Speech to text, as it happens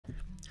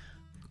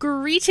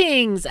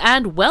Greetings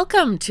and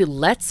welcome to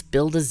Let's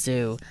Build a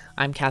Zoo.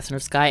 I'm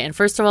KatherineOfSky, and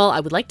first of all, I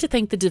would like to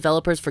thank the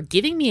developers for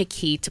giving me a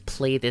key to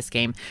play this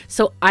game.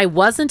 So I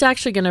wasn't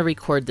actually going to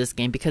record this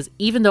game because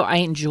even though I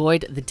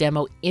enjoyed the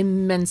demo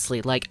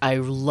immensely, like I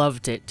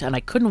loved it and I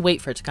couldn't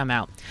wait for it to come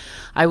out,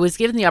 I was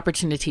given the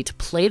opportunity to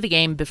play the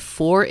game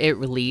before it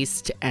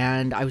released,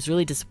 and I was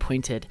really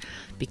disappointed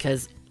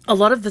because a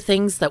lot of the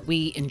things that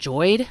we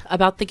enjoyed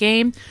about the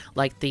game,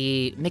 like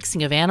the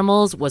mixing of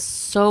animals, was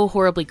so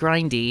horribly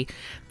grindy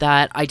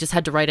that I just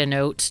had to write a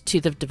note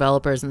to the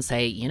developers and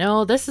say, you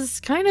know, this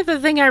is kind of the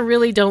thing I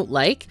really don't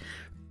like.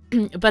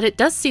 But it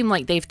does seem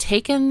like they've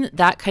taken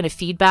that kind of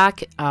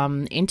feedback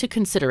into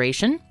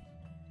consideration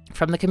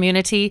from the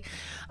community,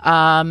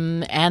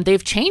 and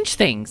they've changed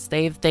things.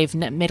 They've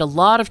made a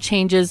lot of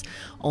changes.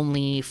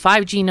 Only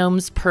 5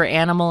 genomes per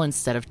animal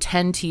instead of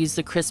 10 to use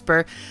the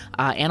CRISPR.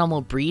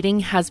 Animal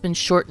breeding has been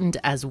shortened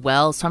as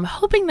well, so I'm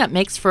hoping that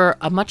makes for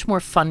a much more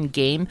fun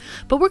game.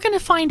 But we're going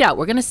to find out.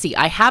 We're going to see.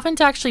 I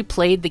haven't actually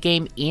played the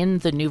game in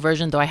the new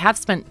version, though I have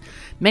spent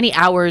many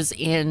hours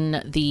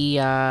in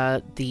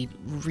the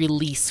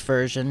release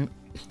version.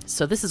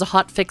 So this is a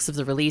hot fix of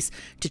the release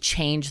to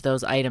change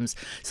those items.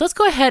 So let's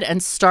go ahead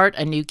and start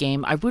a new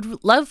game. I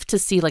would love to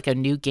see like a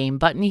new game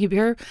button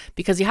here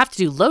because you have to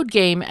do load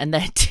game and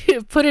then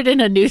to put it in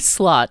a new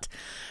slot.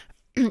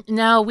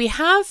 Now we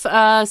have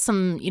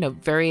some,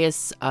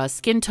 various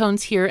skin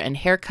tones here and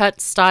haircut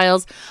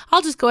styles.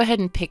 I'll just go ahead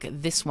and pick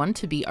this one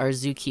to be our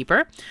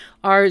zookeeper.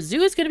 Our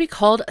zoo is going to be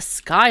called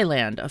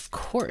Skyland, of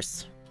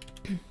course,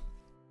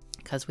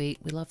 because we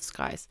love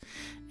skies.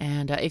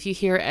 And if you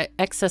hear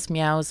excess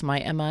meows, my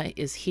Emma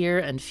is here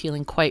and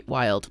feeling quite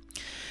wild.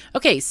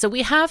 Okay, so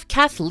we have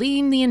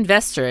Kathleen the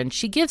investor, and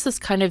she gives us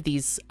kind of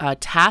these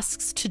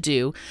tasks to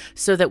do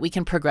so that we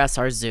can progress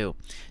our zoo.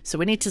 So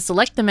we need to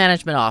select the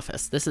management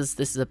office. This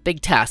is a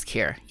big task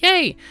here.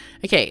 Yay!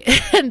 Okay,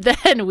 and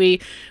then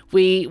we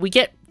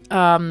get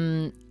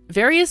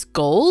various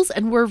goals,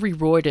 and we're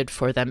rewarded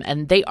for them,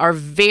 and they are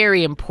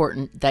very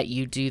important that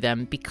you do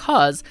them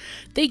because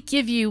they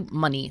give you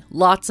money,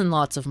 lots and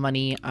lots of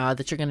money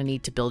that you're going to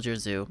need to build your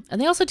zoo, and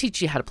they also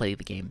teach you how to play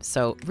the game,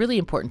 so really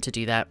important to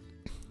do that.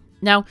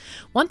 Now,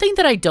 one thing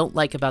that I don't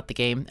like about the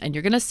game, and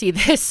you're going to see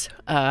this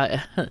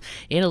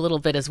in a little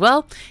bit as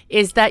well,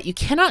 is that you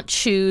cannot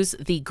choose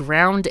the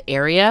ground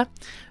area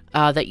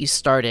that you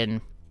start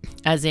in.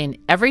 As in,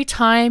 every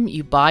time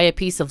you buy a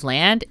piece of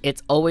land,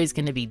 it's always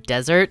going to be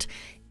desert.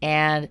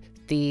 And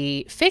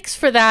the fix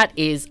for that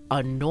is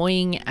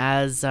annoying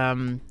as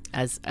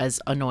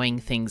annoying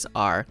things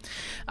are.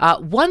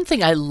 One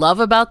thing I love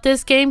about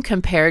this game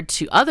compared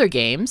to other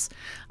games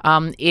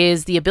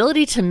is the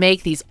ability to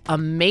make these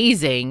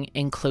amazing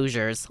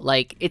enclosures.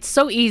 Like, it's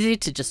so easy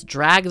to just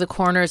drag the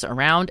corners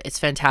around. It's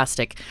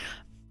fantastic.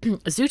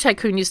 Zoo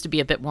Tycoon used to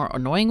be a bit more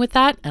annoying with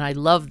that, and I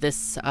love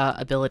this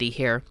ability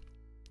here.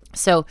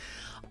 So,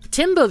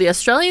 Timbo, the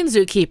Australian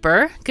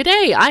zookeeper, good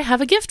day, I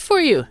have a gift for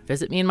you.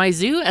 Visit me in my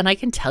zoo and I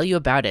can tell you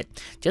about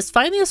it. Just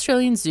find the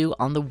Australian Zoo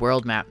on the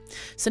world map.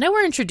 So now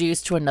we're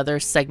introduced to another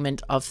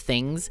segment of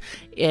things,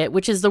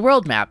 which is the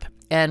world map.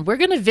 And we're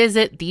going to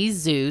visit these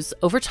zoos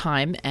over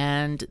time,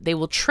 and they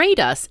will trade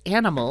us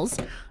animals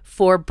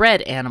for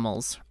bred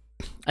animals.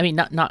 I mean,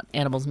 not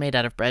animals made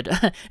out of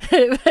bread,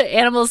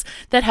 animals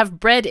that have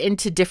bred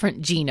into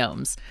different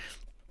genomes.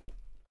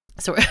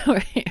 So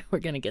we're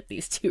going to get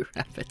these 2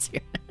 rabbits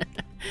here.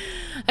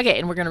 Okay,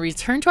 and we're going to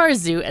return to our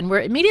zoo, and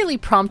we're immediately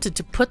prompted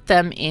to put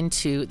them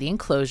into the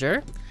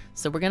enclosure.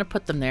 So we're going to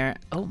put them there.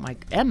 Oh my,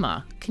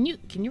 Emma, can you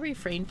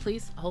refrain,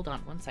 please? Hold on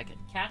 1 second.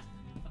 Cat?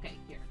 Okay,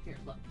 here,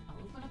 look. I'll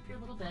open up your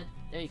little bed.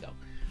 There you go.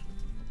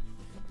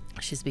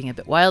 She's being a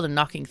bit wild and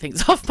knocking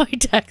things off my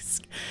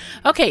desk.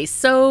 Okay,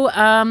 so,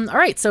 all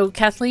right, so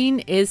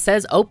Kathleen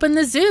says open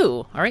the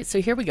zoo. All right,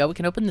 so here we go. We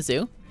can open the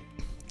zoo.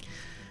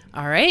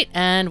 All right,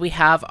 and we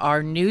have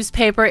our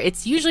newspaper.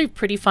 It's usually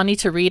pretty funny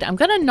to read. I'm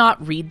going to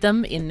not read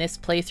them in this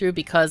playthrough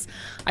because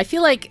I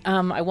feel like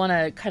I want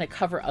to kind of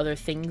cover other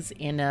things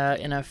in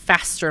a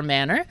faster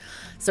manner.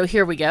 So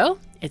here we go.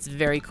 It's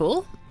very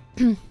cool.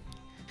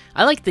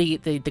 I like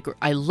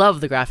I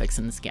love the graphics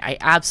in this game. I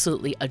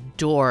absolutely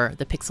adore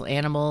the pixel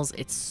animals.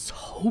 It's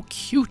so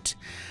cute.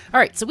 All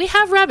right, so we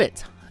have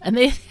rabbits. And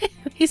they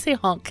say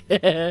honk.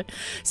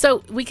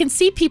 So we can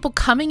see people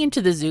coming into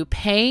the zoo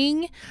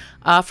paying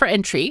for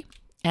entry.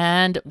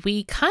 And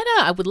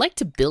I would like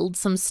to build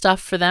some stuff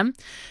for them.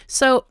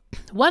 So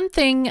one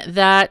thing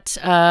that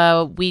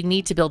we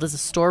need to build is a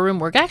storeroom.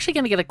 We're actually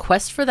going to get a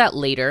quest for that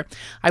later.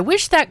 I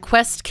wish that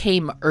quest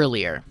came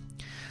earlier.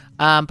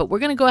 But we're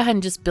going to go ahead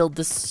and just build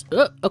this.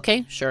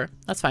 Okay, sure.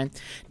 That's fine.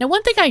 Now,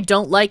 one thing I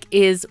don't like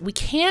is we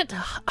can't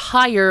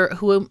hire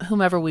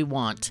whomever we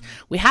want.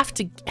 We have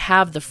to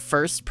have the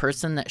first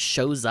person that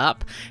shows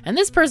up. And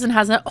this person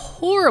has a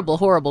horrible,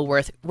 horrible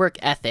work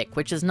ethic,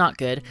 which is not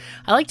good.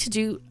 I like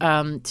to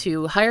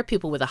to hire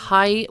people with a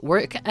high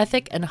work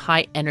ethic and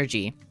high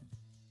energy.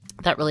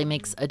 That really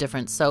makes a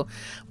difference. So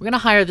we're going to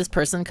hire this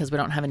person because we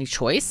don't have any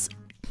choice.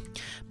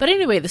 But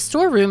anyway, the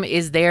storeroom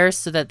is there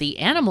so that the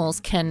animals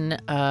can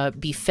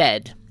be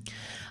fed.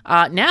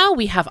 Now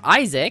we have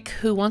Isaac,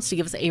 who wants to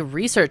give us a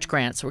research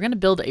grant. So we're going to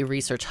build a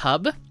research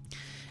hub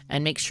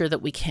and make sure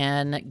that we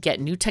can get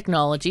new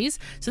technologies.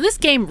 So this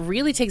game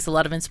really takes a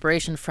lot of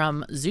inspiration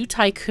from Zoo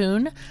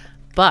Tycoon,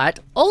 but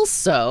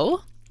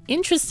also,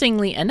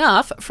 interestingly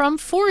enough, from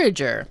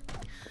Forager.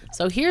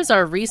 So here's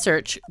our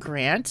research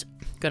grant.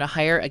 Going to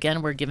hire,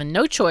 again, we're given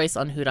no choice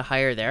on who to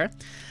hire there,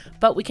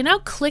 but we can now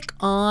click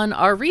on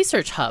our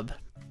research hub.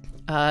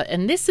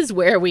 And this is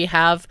where we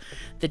have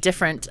the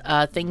different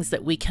things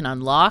that we can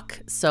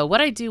unlock. So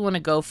what I do want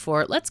to go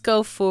for, let's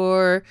go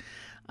for,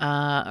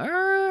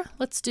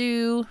 let's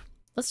do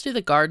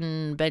the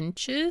garden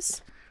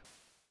benches.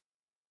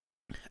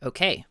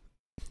 Okay.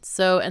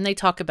 So, and they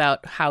talk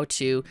about how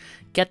to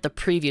get the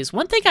previews.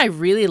 One thing I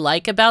really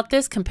like about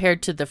this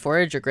compared to the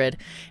Forager grid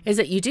is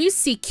that you do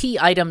see key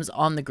items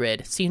on the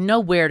grid. So you know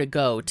where to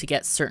go to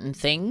get certain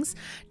things.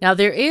 Now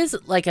there is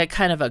like a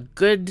kind of a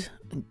good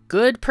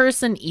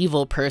person,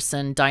 evil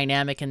person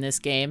dynamic in this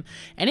game.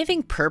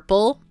 Anything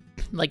purple,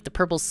 like the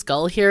purple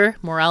skull here,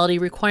 morality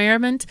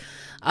requirement,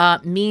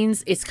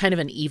 means it's kind of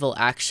an evil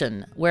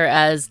action.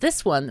 Whereas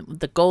this one,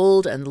 the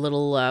gold and the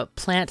little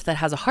plant that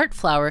has a heart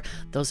flower,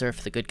 those are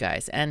for the good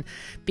guys. And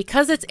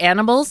because it's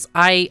animals,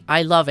 I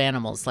love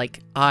animals. Like,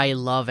 I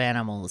love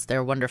animals.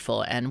 They're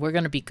wonderful. And we're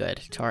going to be good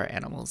to our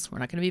animals. We're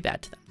not going to be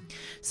bad to them.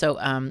 So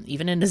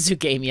even in a zoo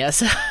game,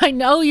 yes. I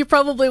know you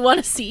probably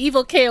want to see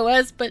evil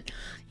KOS, but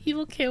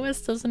evil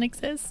KOS doesn't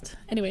exist.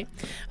 Anyway,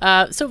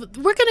 so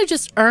we're going to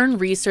just earn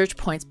research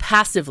points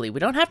passively. We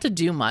don't have to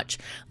do much.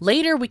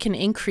 Later, we can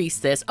increase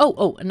this.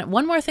 Oh, and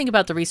one more thing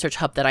about the research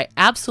hub that I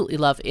absolutely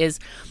love is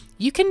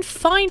you can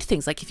find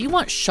things. Like if you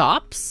want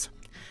shops,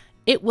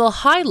 it will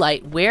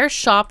highlight where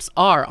shops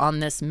are on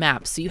this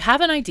map. So you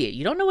have an idea.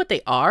 You don't know what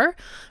they are,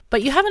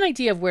 but you have an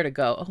idea of where to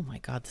go. Oh my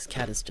God, this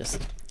cat is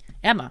just...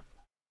 Emma,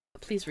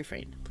 please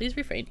refrain. Please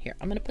refrain. Here,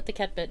 I'm going to put the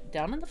cat bed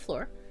down on the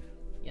floor.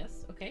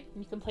 Yes, okay.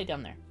 You can play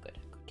down there. Good.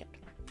 Good cat.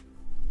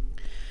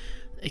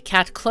 The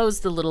cat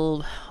closed the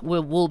little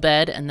wool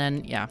bed and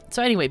then, yeah.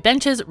 So anyway,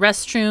 benches,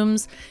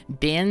 restrooms,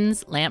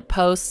 bins,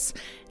 lampposts,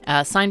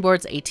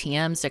 signboards,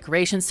 ATMs,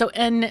 decorations. So,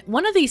 and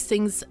one of these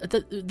things,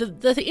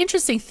 the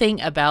interesting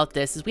thing about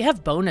this is we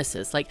have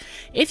bonuses. Like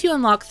if you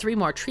unlock 3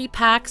 more tree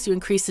packs, you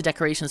increase the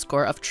decoration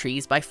score of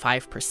trees by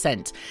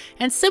 5%.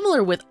 And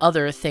similar with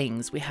other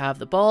things, we have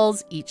the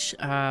balls, each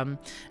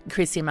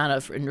increase the amount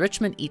of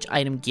enrichment each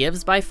item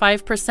gives by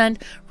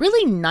 5%.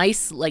 Really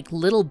nice, like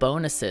little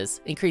bonuses.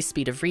 Increase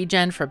speed of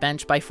regen for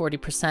bench by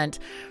 40%.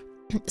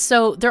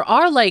 So there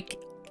are like,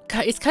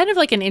 it's kind of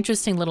like an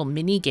interesting little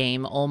mini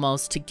game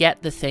almost to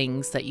get the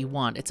things that you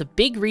want. It's a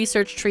big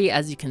research tree,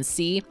 as you can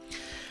see,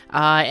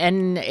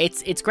 and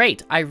it's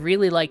great. I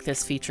really like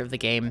this feature of the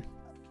game.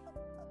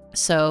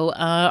 So,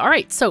 all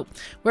right, so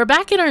we're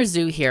back in our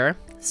zoo here.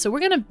 So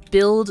we're gonna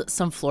build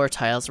some floor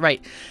tiles,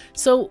 right?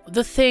 So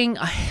the thing,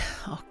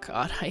 oh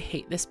God, I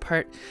hate this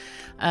part.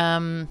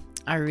 I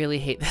really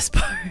hate this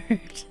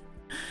part.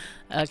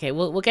 Okay,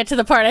 we'll get to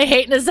the part I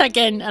hate in a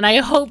second, and I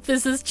hope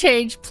this is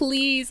changed.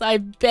 Please, I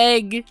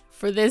beg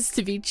for this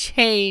to be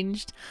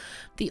changed.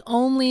 The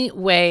only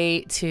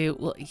way to,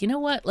 well, you know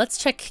what? Let's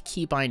check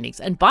key bindings.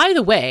 And by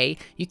the way,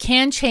 you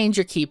can change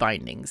your key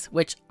bindings,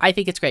 which I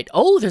think it's great.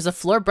 Oh, there's a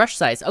floor brush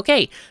size.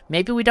 Okay,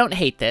 maybe we don't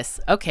hate this.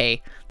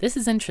 Okay, this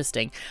is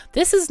interesting.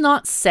 This is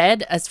not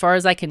said as far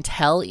as I can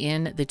tell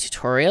in the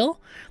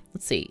tutorial.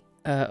 Let's see.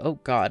 Oh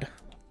God.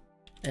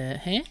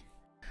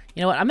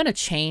 You know what? I'm going to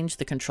change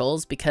the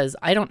controls because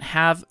I don't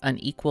have an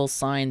equal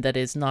sign that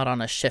is not on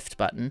a shift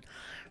button.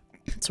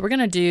 So we're going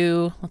to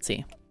do, let's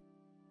see.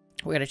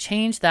 We're going to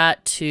change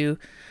that to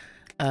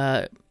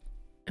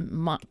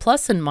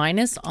plus and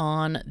minus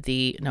on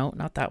the, no,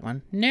 not that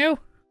one. No,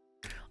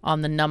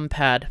 on the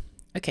numpad.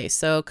 Okay,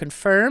 so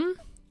confirm.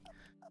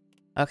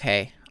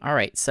 Okay, all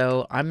right.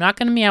 So I'm not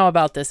going to meow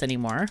about this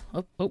anymore.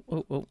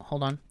 Oh,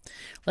 hold on.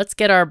 Let's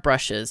get our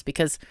brushes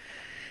because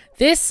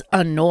this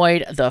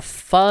annoyed the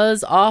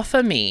fuzz off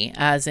of me,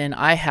 as in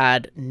I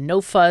had no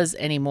fuzz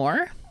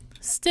anymore.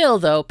 Still,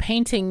 though,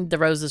 painting the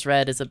roses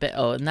red is a bit,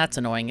 oh, and that's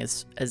annoying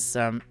as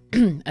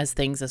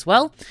things as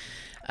well.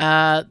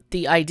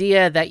 The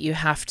idea that you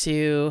have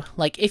to,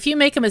 like, if you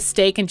make a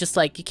mistake and just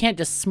like, you can't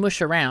just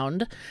smush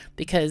around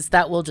because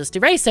that will just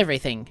erase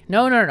everything.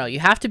 No, you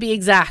have to be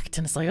exact.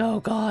 And it's like, oh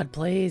God,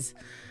 please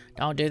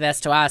don't do this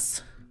to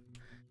us.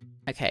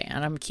 Okay,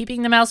 and I'm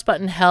keeping the mouse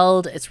button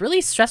held. It's really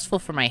stressful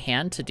for my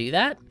hand to do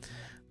that.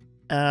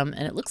 And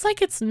it looks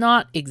like it's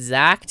not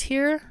exact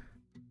here.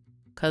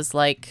 Because,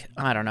 like,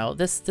 I don't know,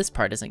 this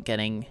part isn't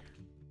getting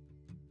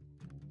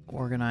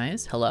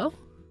organized. Hello?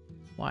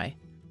 Why?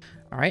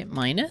 All right,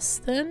 minus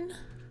then.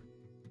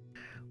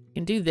 We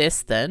can do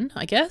this then,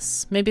 I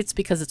guess. Maybe it's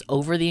because it's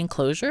over the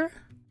enclosure.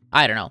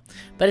 I don't know.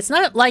 But it's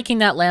not liking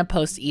that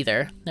lamppost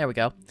either. There we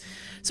go.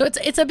 So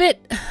it's a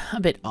bit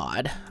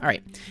odd. All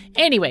right.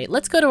 Anyway,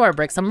 let's go to our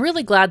bricks. I'm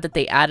really glad that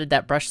they added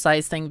that brush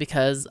size thing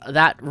because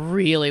that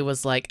really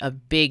was like a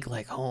big,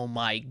 like, oh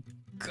my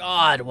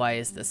God, why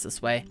is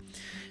this way?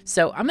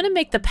 So I'm going to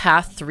make the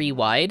path 3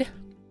 wide.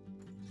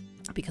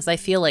 because I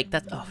feel like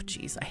that, oh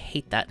geez, I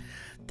hate that.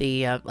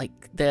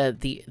 Like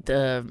that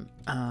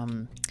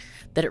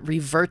it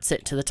reverts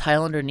it to the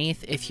tile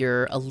underneath if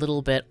you're a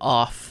little bit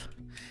off.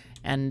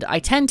 And I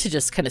tend to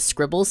just kind of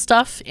scribble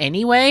stuff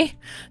anyway.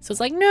 So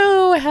it's like,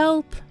 no,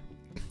 help.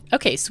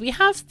 Okay, so we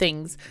have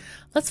things.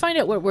 Let's find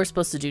out what we're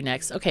supposed to do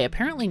next. Okay,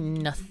 apparently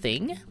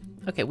nothing.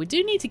 Okay, we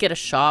do need to get a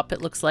shop,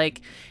 it looks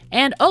like.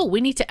 And, oh,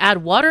 we need to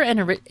add water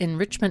and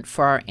enrichment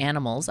for our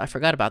animals. I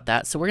forgot about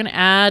that. So we're going to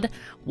add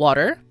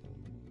water.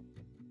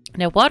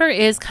 Now, water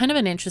is kind of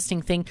an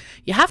interesting thing.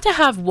 You have to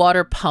have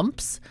water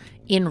pumps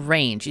in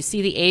range. You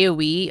see the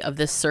AoE of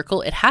this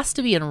circle? It has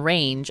to be in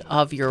range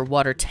of your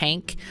water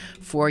tank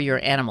for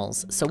your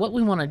animals. So what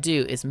we want to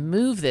do is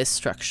move this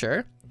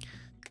structure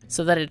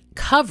so that it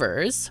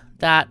covers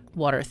that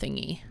water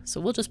thingy.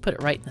 So we'll just put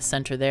it right in the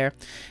center there.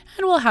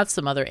 And we'll have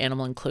some other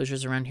animal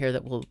enclosures around here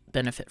that will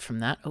benefit from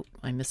that. Oh,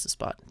 I missed a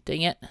spot.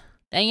 Dang it.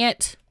 Dang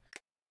it.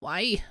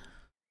 Why?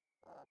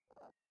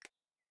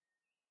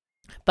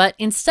 But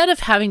instead of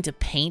having to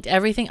paint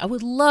everything, I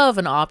would love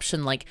an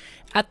option like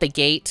at the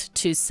gate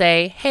to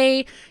say,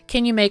 hey,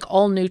 can you make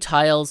all new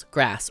tiles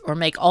grass, or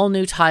make all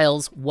new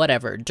tiles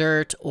whatever,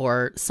 dirt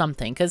or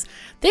something? Because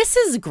this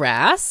is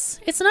grass.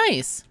 It's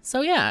nice.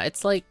 So yeah,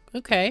 it's like,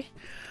 okay.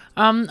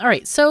 All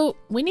right, so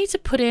we need to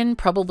put in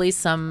probably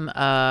some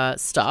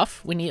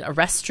stuff. We need a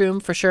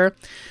restroom for sure.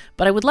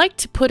 But I would like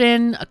to put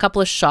in a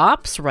couple of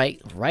shops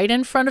right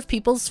in front of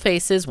people's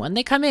faces. When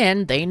they come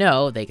in, they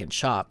know they can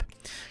shop.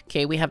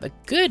 Okay, we have a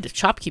good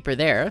shopkeeper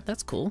there.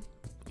 That's cool.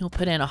 We'll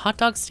put in a hot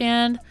dog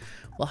stand.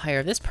 We'll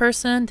hire this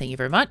person. Thank you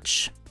very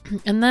much.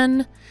 And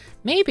then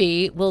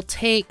maybe we'll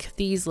take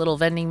these little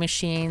vending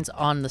machines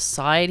on the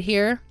side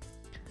here.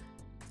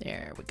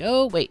 There we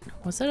go. Wait,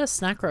 was that a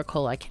snack or a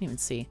cola? I can't even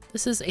see.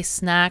 This is a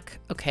snack.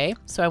 Okay,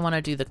 so I want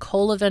to do the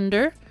cola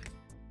vendor.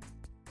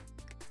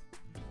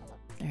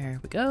 There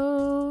we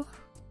go.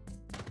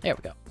 There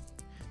we go.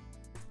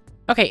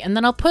 Okay, and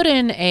then I'll put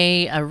in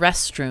a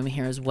restroom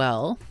here as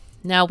well.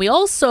 Now we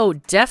also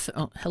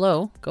oh,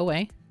 hello, go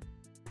away.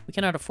 We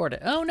cannot afford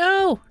it. Oh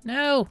no,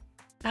 no,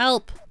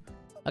 help.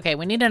 Okay,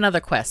 we need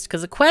another quest,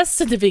 because the quests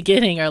at the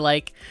beginning are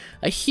like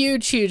a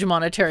huge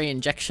monetary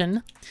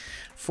injection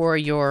for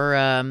your,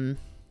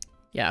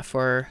 yeah,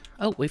 for,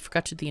 oh, we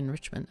forgot to do the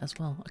enrichment as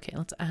well. Okay,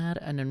 let's add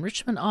an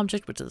enrichment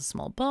object, which is a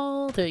small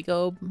ball. There you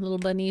go, little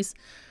bunnies.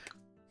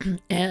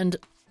 And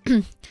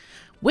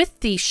with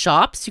the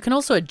shops, you can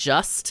also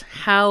adjust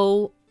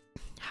how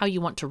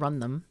you want to run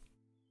them.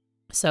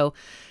 So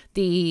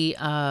the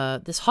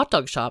this hot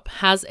dog shop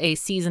has a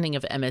seasoning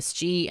of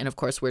MSG, and of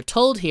course we're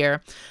told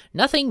here,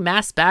 nothing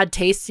mass bad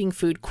tasting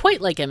food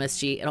quite like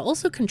MSG. It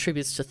also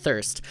contributes to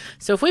thirst.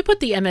 So if we put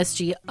the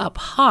MSG up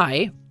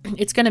high,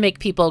 it's going to make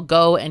people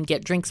go and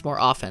get drinks more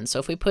often. So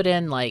if we put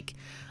in like,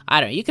 I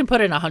don't know, you can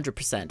put in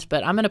 100%,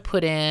 but I'm going to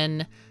put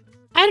in,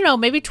 I don't know,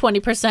 maybe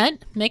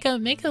 20%, make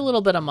a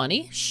little bit of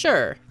money.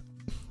 Sure.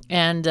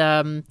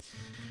 And,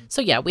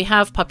 so yeah, we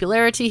have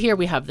popularity here.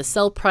 We have the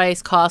sell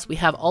price, cost. We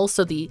have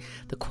also the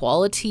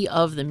quality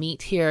of the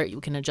meat here. You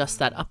can adjust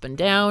that up and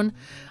down,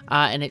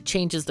 and it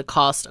changes the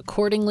cost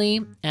accordingly,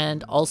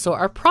 and also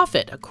our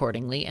profit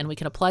accordingly. And we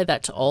can apply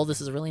that to all.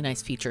 This is a really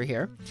nice feature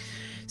here.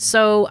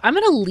 So I'm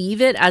going to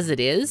leave it as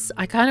it is.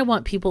 I kind of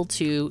want people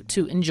to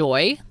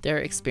enjoy their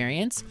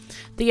experience.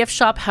 The gift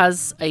shop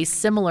has a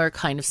similar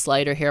kind of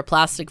slider here,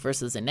 plastic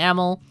versus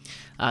enamel.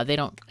 They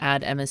don't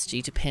add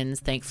MSG to pins,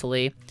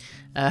 thankfully.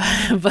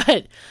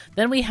 But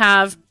then we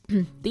have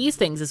these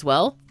things as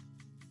well.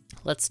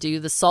 Let's do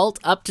the salt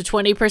up to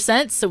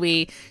 20% so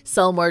we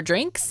sell more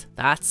drinks.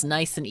 That's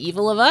nice and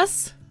evil of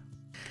us.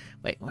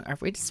 Wait, are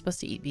we supposed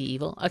to be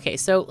evil? Okay,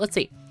 so let's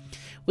see.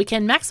 We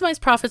can maximize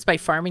profits by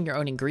farming your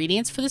own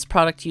ingredients. For this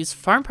product, use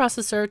farm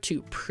processor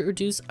to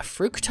produce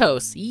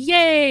fructose.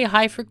 Yay!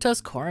 High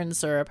fructose corn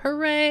syrup.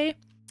 Hooray!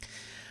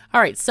 All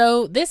right,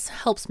 so this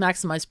helps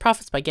maximize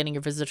profits by getting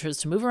your visitors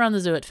to move around the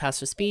zoo at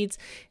faster speeds.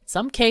 In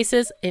some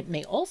cases, it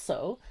may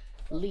also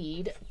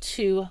lead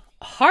to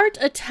heart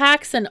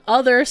attacks and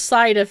other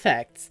side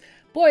effects.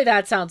 Boy,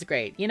 that sounds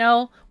great. You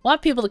know,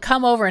 want people to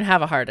come over and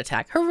have a heart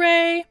attack.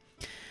 Hooray!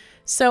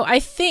 So I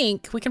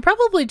think we can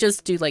probably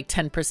just do like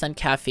 10%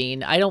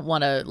 caffeine. I don't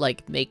want to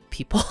like make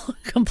people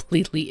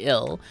completely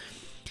ill.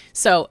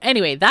 So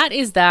anyway, that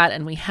is that,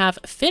 and we have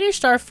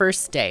finished our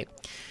first day.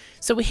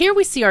 So here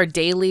we see our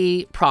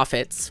daily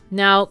profits.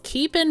 Now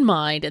keep in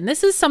mind, and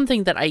this is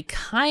something that I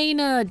kind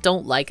of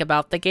don't like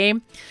about the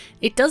game,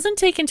 it doesn't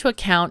take into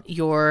account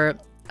your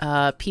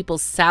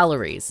people's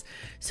salaries.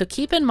 So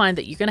keep in mind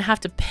that you're going to have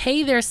to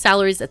pay their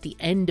salaries at the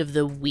end of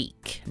the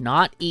week,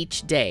 not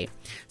each day.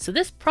 So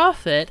this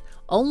profit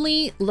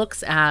only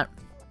looks at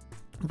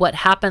what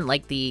happened,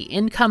 like the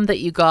income that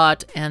you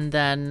got, and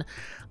then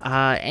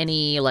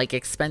any like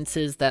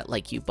expenses that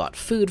like you bought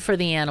food for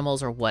the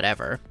animals or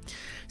whatever.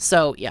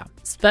 So yeah,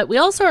 but we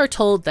also are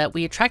told that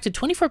we attracted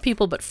 24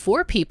 people, but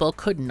 4 people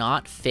could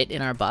not fit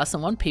in our bus,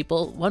 and one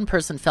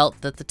person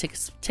felt that the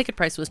ticket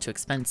price was too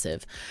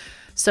expensive.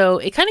 So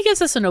it kind of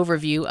gives us an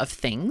overview of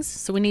things.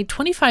 So we need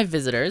 25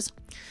 visitors.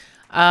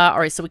 All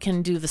right, so we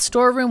can do the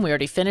storeroom. We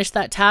already finished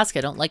that task.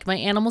 I don't like my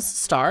animals to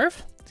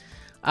starve.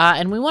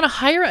 And we want to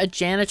hire a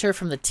janitor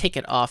from the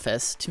ticket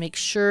office to make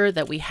sure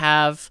that we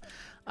have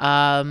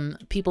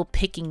people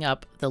picking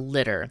up the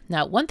litter.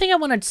 Now, one thing I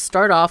want to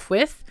start off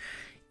with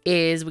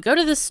is we go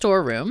to the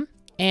storeroom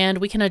and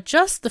we can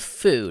adjust the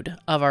food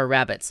of our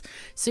rabbits.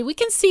 So we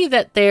can see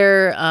that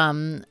they're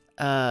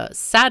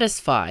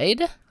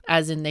satisfied,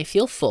 as in they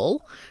feel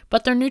full,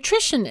 but their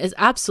nutrition is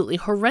absolutely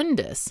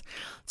horrendous.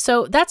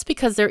 So that's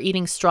because they're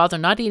eating straw. They're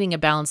not eating a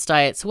balanced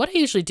diet. So what I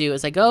usually do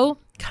is I go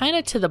kind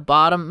of to the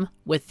bottom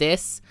with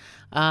this,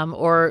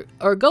 or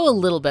go a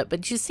little bit,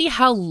 but you see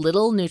how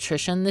little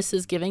nutrition this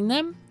is giving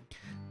them?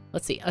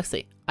 Let's see.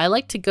 I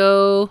like to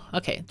go,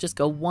 okay, just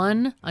go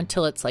one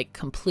until it's like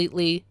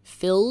completely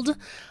filled,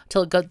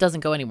 until it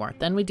doesn't go anymore.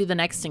 Then we do the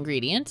next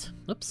ingredient.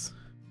 Oops.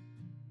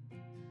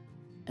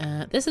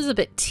 This is a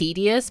bit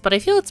tedious, but I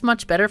feel it's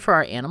much better for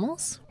our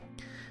animals.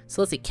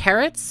 So let's see,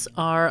 carrots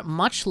are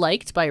much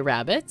liked by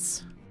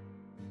rabbits.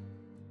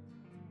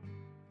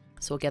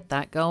 So we'll get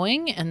that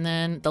going. And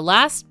then the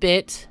last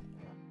bit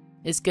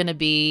is going to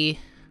be...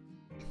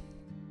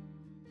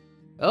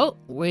 Oh,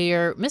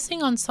 we're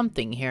missing on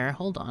something here.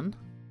 Hold on.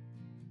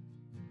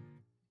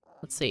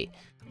 Let's see.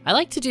 I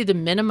like to do the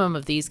minimum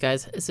of these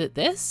guys. Is it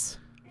this?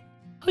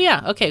 Oh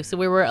yeah, okay, so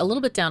we were a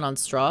little bit down on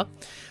straw.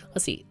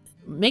 Let's see.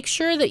 Make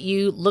sure that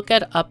you look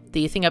at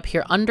the thing up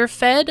here,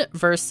 underfed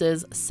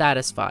versus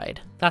satisfied.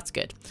 That's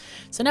good.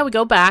 So now we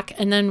go back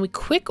and then we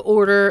quick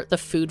order the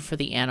food for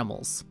the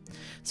animals.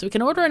 So we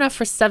can order enough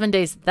for 7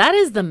 days. That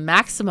is the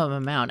maximum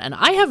amount. And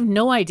I have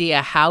no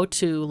idea how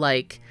to,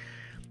 like,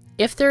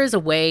 if there is a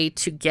way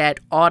to get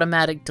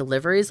automatic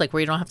deliveries, like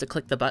where you don't have to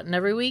click the button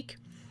every week,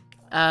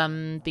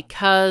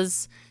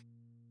 because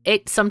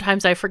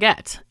sometimes I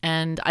forget,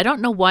 and I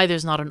don't know why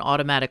there's not an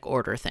automatic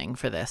order thing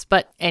for this.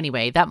 But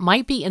anyway, that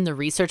might be in the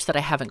research that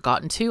I haven't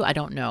gotten to. I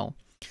don't know.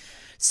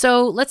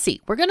 So let's see.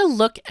 We're gonna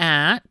look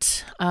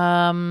at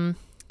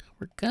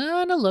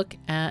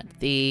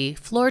the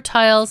floor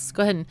tiles.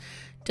 Go ahead and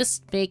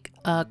just make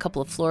a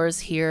couple of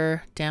floors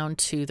here down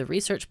to the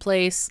research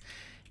place.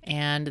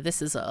 And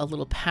this is a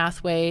little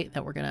pathway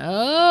that we're gonna,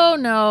 oh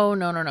no.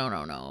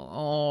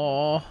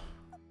 Oh.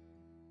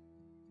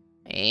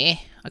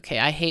 Okay,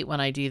 I hate when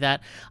I do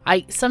that.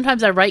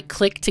 Sometimes I right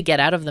click to get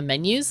out of the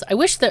menus. I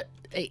wish that,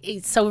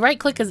 so right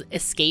click is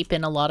escape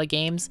in a lot of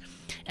games.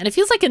 And it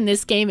feels like in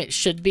this game it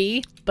should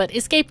be, but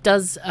escape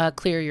does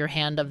clear your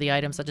hand of the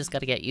items. I just got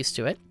to get used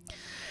to it.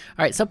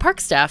 All right, so park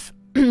staff.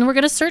 We're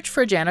going to search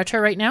for a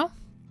janitor right now.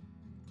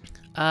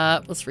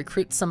 Let's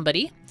recruit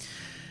somebody.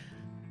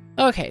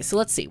 Okay, so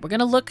let's see. We're going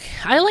to look.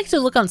 I like to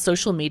look on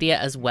social media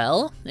as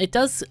well. It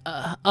does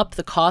up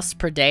the cost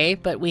per day,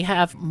 but we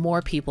have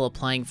more people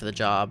applying for the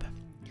job.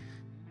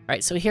 All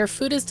right, so here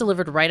food is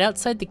delivered right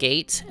outside the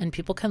gate and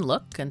people can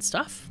look and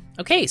stuff.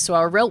 Okay, so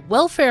our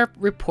welfare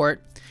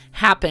report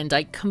happened.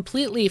 I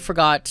completely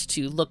forgot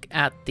to look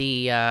at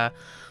the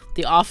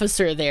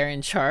officer there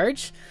in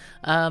charge.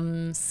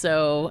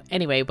 So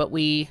anyway, but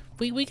we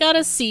got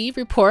a C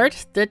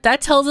report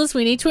that tells us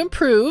we need to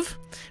improve.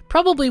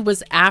 Probably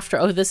was after,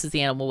 oh, this is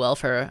the animal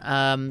welfare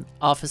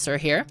officer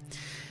here.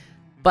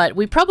 But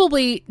we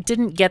probably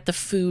didn't get the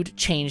food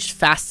changed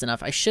fast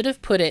enough. I should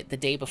have put it the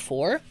day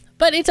before,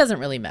 but it doesn't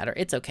really matter.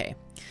 It's okay.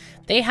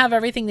 They have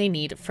everything they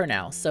need for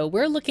now. So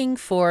we're looking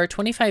for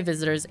 25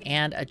 visitors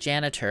and a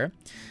janitor.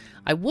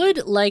 I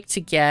would like to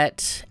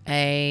get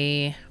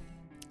a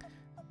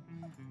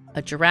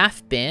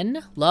giraffe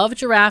bin. Love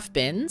giraffe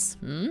bins.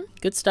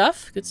 Good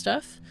stuff. Good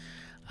stuff.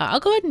 I'll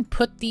go ahead and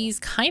put these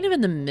kind of in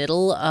the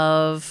middle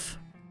of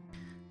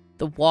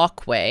the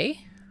walkway.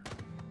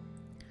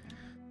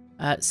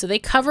 So they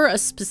cover a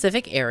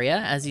specific area,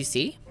 as you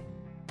see.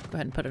 Go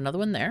ahead and put another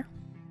one there.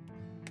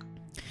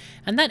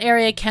 And that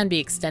area can be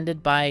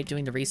extended by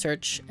doing the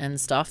research and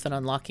stuff and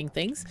unlocking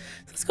things.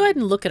 So let's go ahead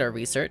and look at our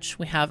research.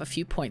 We have a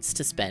few points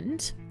to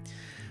spend.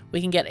 We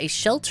can get a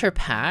shelter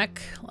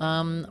pack.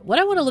 What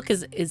I want to look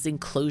is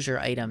enclosure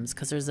items,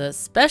 because there's a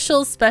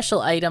special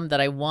item that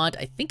I want.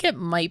 I think it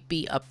might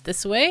be up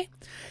this way.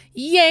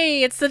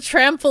 Yay, it's the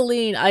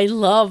trampoline. I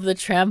love the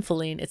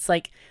trampoline. It's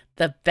like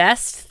the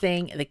best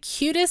thing, the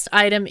cutest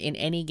item in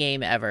any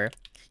game ever.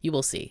 You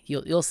will see.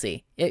 You'll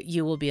see.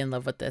 You will be in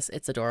love with this.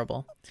 It's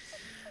adorable.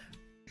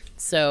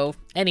 So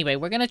anyway,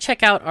 we're going to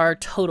check out our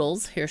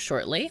totals here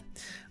shortly.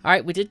 All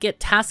right, we did get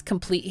task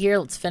complete here.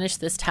 Let's finish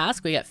this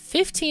task. We got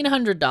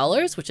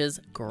 $1,500, which is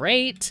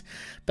great.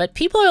 But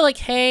people are like,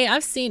 hey,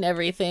 I've seen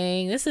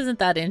everything. This isn't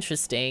that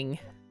interesting.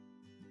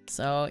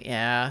 So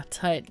yeah,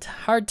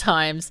 hard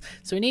times.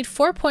 So we need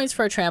 4 points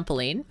for a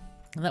trampoline.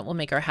 And that will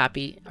make our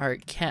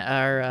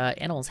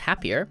animals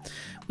happier.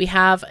 We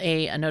have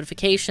a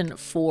notification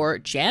for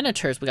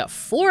janitors. We got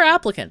 4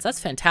 applicants. That's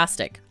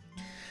fantastic.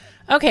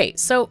 Okay,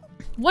 so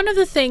one of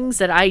the things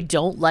that I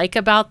don't like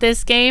about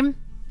this game,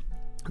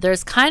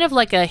 there's kind of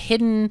like a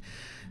hidden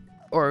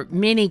or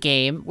mini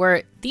game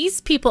where these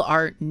people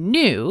are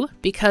new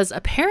because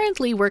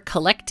apparently we're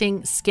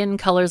collecting skin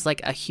colors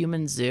like a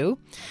human zoo.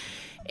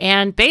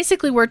 And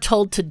basically we're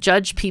told to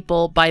judge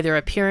people by their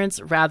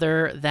appearance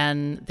rather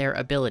than their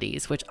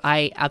abilities, which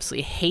I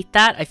absolutely hate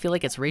that. I feel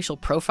like it's racial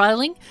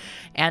profiling,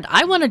 and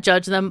I want to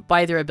judge them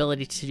by their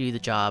ability to do the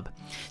job.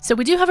 So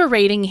we do have a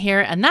rating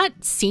here, and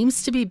that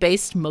seems to be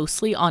based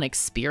mostly on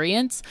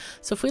experience.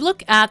 So if we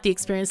look at the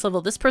experience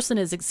level, this person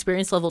is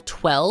experience level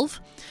 12.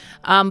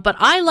 But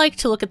I like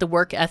to look at the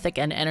work ethic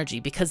and energy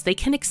because they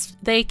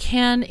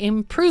can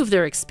improve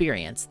their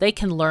experience. They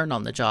can learn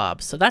on the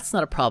job, so that's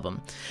not a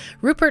problem.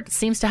 Rupert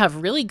seems to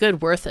have really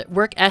good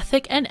work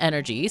ethic and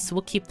energy, so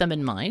we'll keep them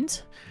in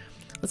mind.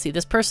 Let's see,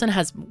 this person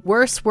has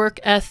worse work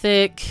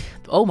ethic.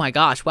 Oh my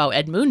gosh, wow,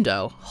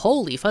 Edmundo.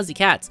 Holy fuzzy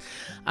cats.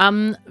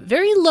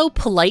 Very low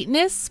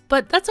politeness,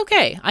 but that's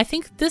okay. I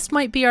think this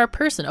might be our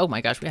person. Oh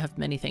my gosh, we have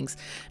many things.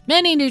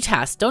 Many new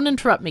tasks. Don't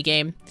interrupt me,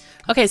 game.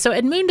 Okay, so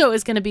Edmundo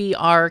is going to be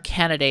our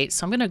candidate,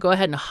 so I'm going to go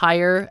ahead and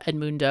hire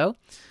Edmundo.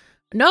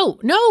 No,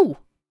 no!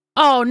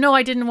 Oh, no,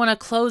 I didn't want to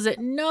close it.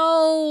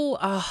 No!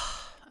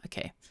 Oh,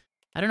 okay.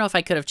 I don't know if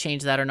I could have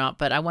changed that or not,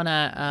 but I want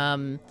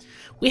to...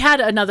 we had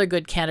another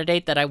good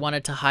candidate that I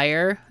wanted to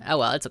hire. Oh,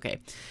 well, it's okay.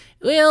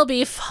 We'll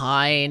be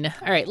fine.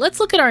 All right, let's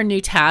look at our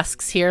new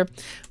tasks here.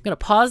 I'm going to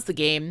pause the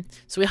game.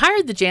 So we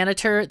hired the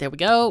janitor. There we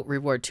go.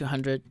 Reward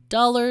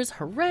 $200.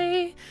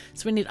 Hooray.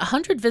 So we need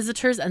 100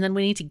 visitors, and then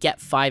we need to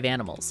get 5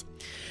 animals.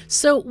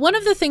 So one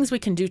of the things we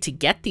can do to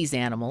get these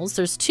animals,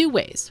 there's 2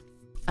 ways.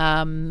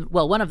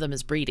 Well, one of them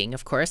is breeding,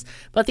 of course,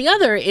 but the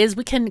other is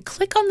we can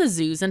click on the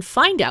zoos and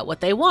find out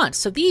what they want.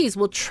 So these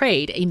will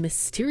trade a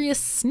mysterious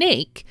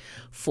snake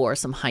for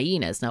some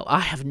hyenas. Now,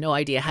 I have no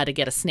idea how to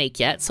get a snake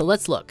yet, so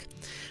let's look.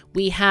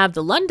 We have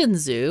the London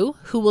Zoo,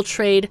 who will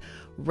trade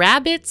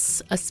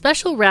rabbits, a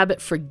special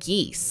rabbit for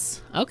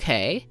geese.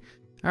 Okay.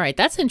 All right,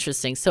 that's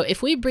interesting. So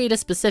if we breed a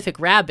specific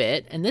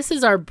rabbit, and this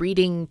is our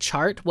breeding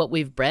chart, what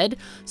we've bred,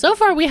 so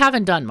far we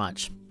haven't done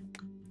much.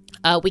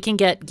 We can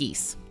get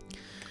geese.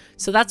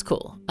 So that's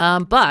cool.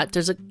 But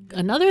there's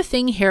another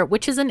thing here,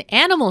 which is an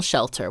animal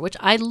shelter, which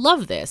I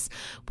love this.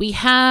 We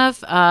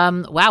have,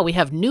 wow, we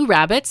have new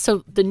rabbits.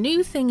 So the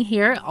new thing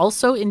here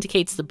also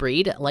indicates the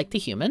breed, like the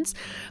humans.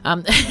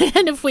 And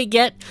if we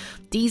get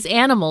these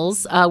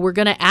animals, we're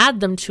going to add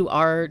them to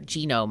our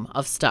genome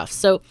of stuff.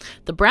 So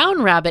the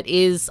brown rabbit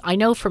is, I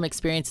know from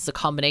experience, is a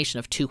combination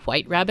of 2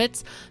 white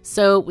rabbits.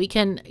 So we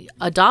can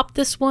adopt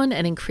this one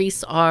and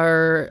increase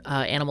our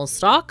animal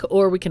stock,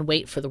 or we can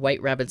wait for the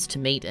white rabbits to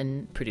mate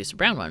and produce a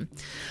brown one.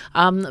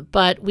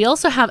 But we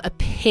also have a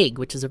pig,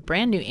 which is a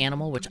brand new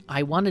animal, which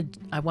I want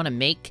to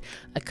make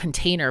a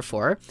container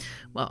for.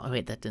 Well, oh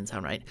wait, that didn't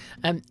sound right.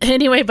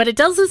 Anyway, but it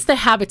tells us the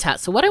habitat.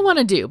 So what I want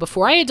to do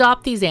before I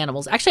adopt these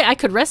animals, actually I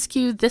could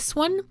rescue this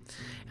one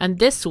and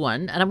this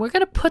one, and we're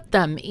going to put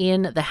them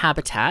in the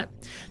habitat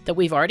that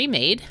we've already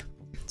made.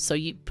 So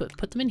you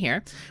put them in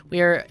here.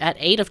 We are at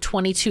 8 of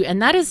 22,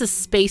 and that is a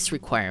space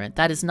requirement.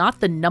 That is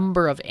not the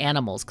number of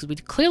animals, because we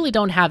clearly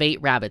don't have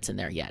 8 rabbits in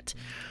there yet.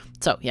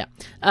 So yeah.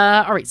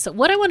 All right, so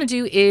what I want to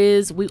do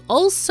is we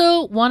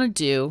also want to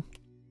do,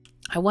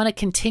 I want to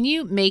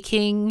continue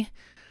making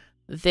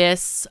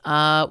this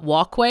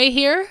walkway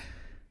here.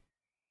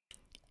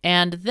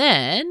 And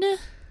then,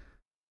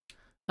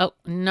 oh,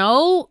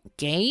 no,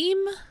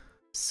 game.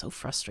 So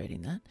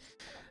frustrating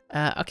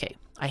that. Okay,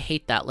 I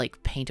hate that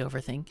like paint over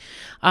thing.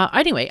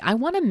 Anyway, I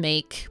want to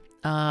make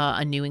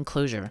a new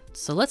enclosure.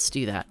 So let's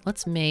do that.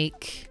 Let's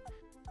make,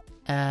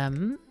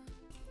 let's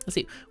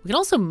see, we can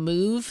also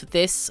move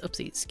this,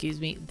 oopsie, excuse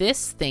me,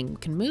 this thing, we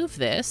can move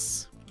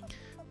this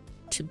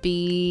to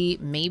be,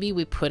 maybe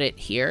we put it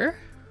here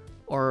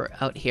or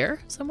out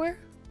here somewhere.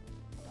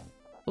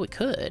 Oh, we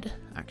could,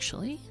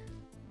 actually.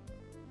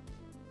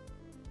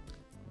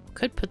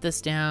 Could put this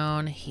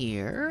down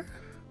here,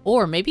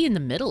 or maybe in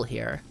the middle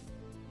here.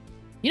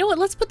 You know what,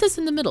 let's put this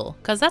in the middle,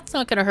 because that's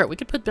not going to hurt. We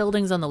could put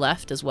buildings on the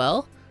left as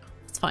well.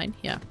 That's fine,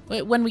 yeah,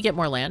 when we get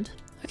more land.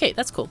 Okay,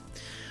 that's cool.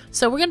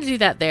 So we're going to do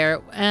that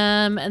there,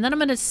 and then I'm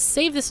going to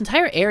save this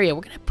entire area.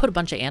 We're going to put a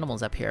bunch of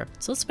animals up here.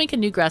 So let's make a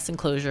new grass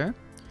enclosure.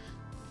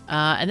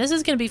 And this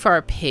is going to be for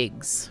our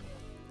pigs.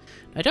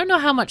 I don't know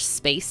how much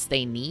space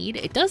they need.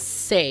 It does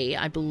say,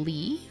 I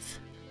believe.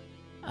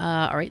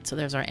 All right, so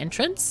there's our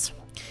entrance.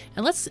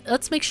 And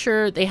let's make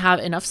sure they have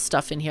enough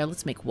stuff in here.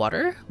 Let's make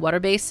water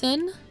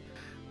basin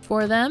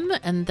for them.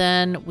 And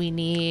then we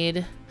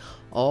need,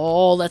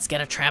 oh, let's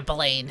get a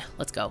trampoline.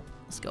 Let's go.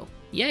 Let's go.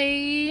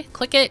 Yay.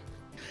 Click it.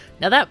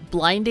 Now that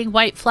blinding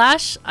white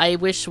flash, I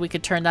wish we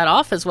could turn that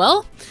off as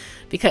well,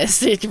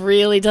 because it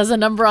really does a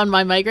number on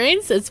my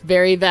migraines. It's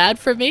very bad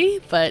for me,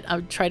 but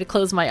I'll try to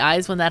close my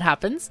eyes when that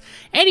happens.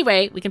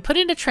 Anyway, we can put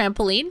in a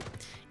trampoline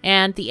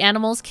and the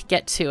animals can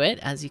get to it,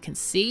 as you can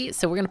see.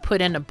 So we're going to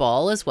put in a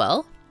ball as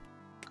well.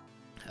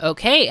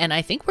 Okay, and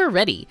I think we're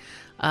ready.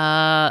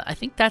 I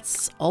think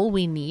that's all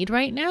we need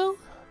right now.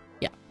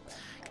 Yeah.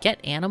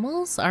 Get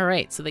animals. All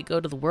right, so they go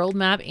to the world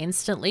map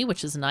instantly,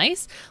 which is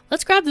nice.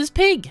 Let's grab this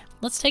pig.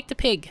 Let's take the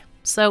pig.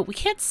 So we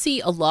can't see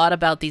a lot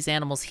about these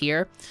animals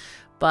here,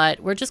 but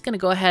we're just going to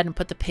go ahead and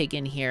put the pig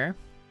in here.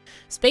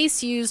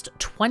 Space used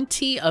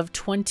 20 of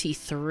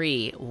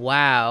 23.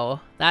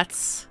 Wow,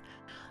 that's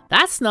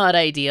That's not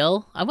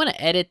ideal. I want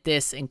to edit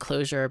this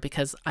enclosure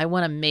because I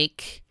want to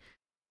make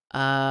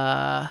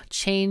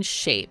change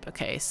shape.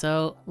 Okay,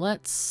 so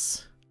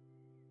let's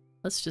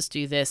just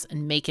do this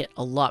and make it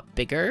a lot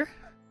bigger.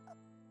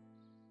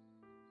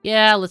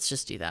 Yeah, let's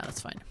just do that.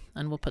 That's fine.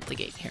 And we'll put the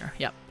gate here.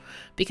 Yep.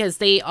 Because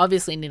they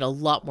obviously need a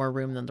lot more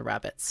room than the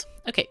rabbits.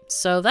 Okay,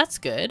 so that's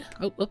good.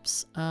 Oh,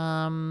 whoops.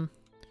 Go.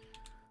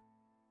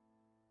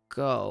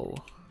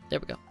 There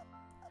we go.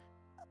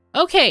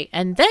 Okay,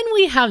 and then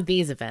we have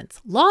these events.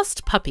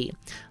 Lost puppy.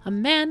 A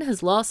man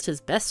has lost his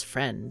best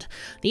friend.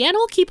 The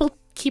animal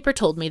keeper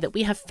told me that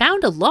we have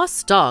found a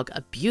lost dog,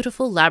 a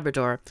beautiful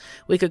Labrador.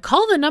 We could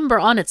call the number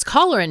on its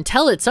collar and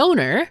tell its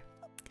owner.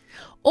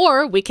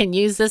 Or we can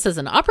use this as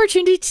an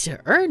opportunity to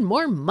earn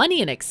more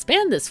money and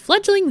expand this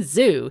fledgling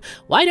zoo.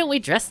 Why don't we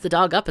dress the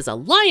dog up as a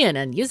lion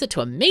and use it to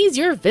amaze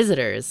your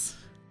visitors?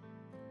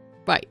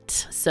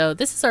 Right, so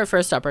this is our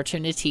first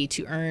opportunity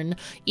to earn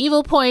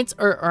evil points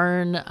or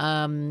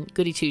earn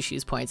goody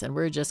two-shoes points, and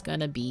we're just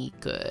gonna be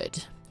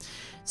good.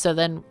 So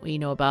then we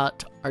know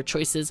about our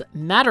choices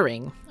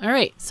mattering. All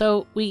right,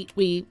 so we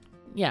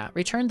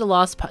return the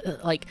lost,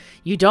 like,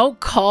 you don't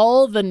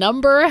call the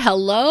number,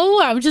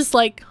 hello? I'm just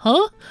like,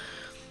 huh?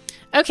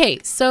 Okay,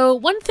 so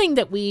one thing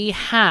that we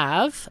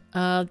have,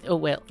 oh,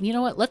 well, you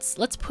know what?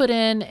 Let's put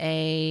in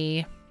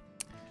I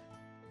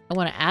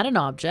want to add an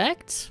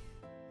object.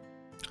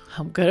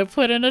 I'm going to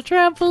put in a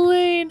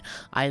trampoline.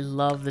 I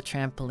love the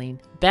trampoline.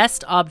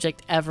 Best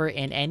object ever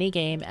in any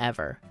game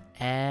ever.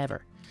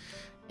 Ever.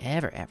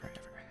 Okay,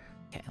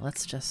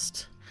 let's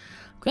just...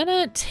 I'm going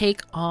to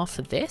take off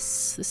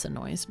this. This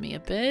annoys me a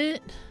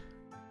bit.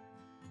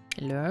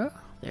 Hello?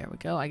 There we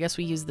go. I guess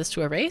we use this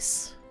to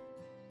erase.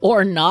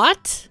 Or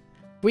not?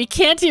 We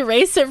can't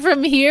erase it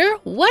from here?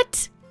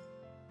 What?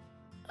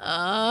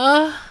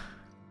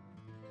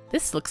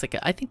 This looks like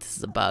I think this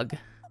is a bug.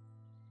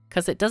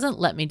 Because it doesn't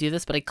let me do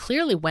this, but I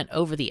clearly went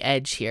over the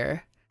edge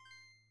here.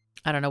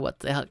 I don't know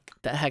what the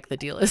heck the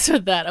deal is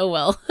with that. Oh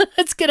well.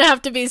 It's gonna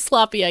have to be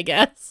sloppy, I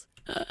guess.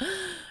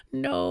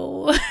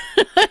 No.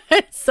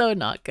 It's so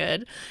not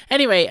good.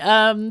 Anyway,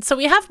 so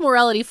we have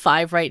morality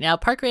 5 right now.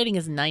 Park rating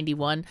is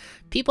 91.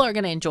 People are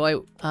gonna enjoy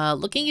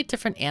looking at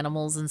different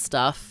animals and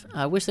stuff.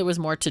 I wish there was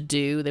more to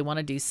do. They want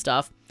to do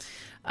stuff.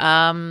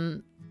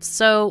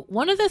 So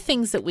one of the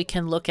things that we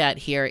can look at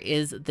here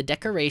is the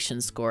decoration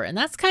score, and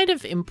that's kind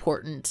of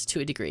important to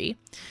a degree.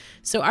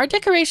 So our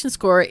decoration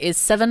score is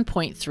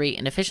 7.3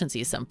 and efficiency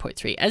is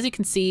 7.3. As you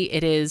can see,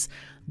 it is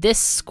this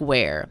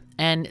square,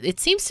 and it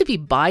seems to be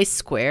by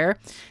square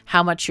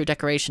how much your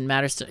decoration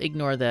matters, to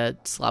ignore the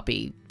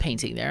sloppy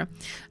painting there.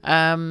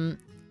 And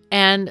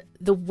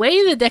the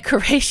way the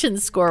decoration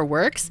score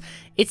works,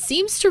 it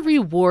seems to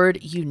reward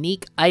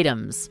unique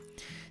items.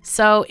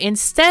 So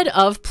instead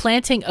of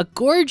planting a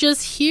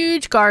gorgeous,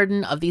 huge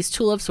garden of these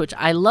tulips, which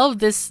I love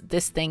this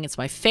thing, it's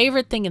my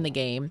favorite thing in the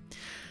game,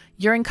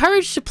 you're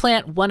encouraged to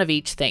plant one of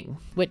each thing,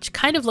 which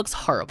kind of looks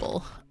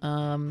horrible.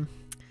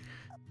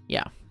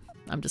 Yeah,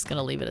 I'm just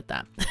gonna leave it at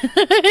that.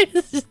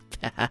 It's just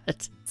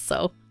bad.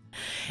 So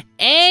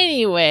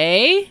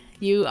anyway,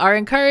 you are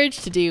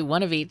encouraged to do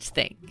one of each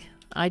thing.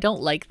 I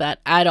don't like that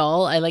at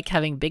all. I like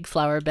having big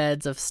flower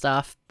beds of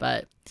stuff,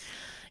 but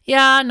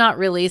yeah, not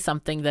really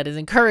something that is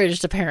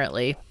encouraged,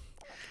 apparently.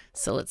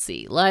 So let's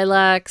see,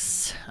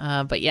 lilacs.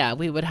 But yeah,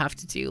 we would have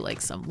to do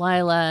like some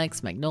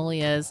lilacs,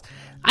 magnolias.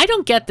 I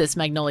don't get this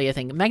magnolia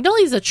thing.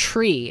 Magnolia is a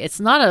tree. It's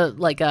not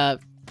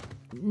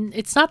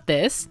it's not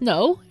this.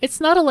 No, it's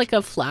not like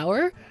a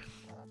flower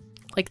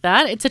like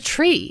that. It's a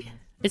tree.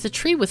 It's a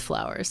tree with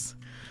flowers.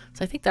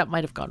 So I think that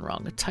might have gone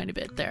wrong a tiny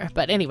bit there.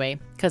 But anyway,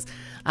 because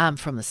I'm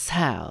from the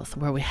south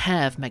where we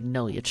have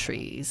magnolia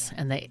trees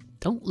and they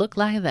don't look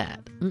like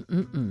that.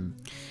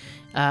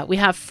 We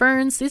have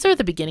ferns. These are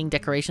the beginning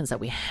decorations that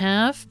we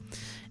have.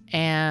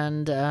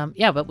 And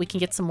yeah, but we can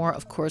get some more,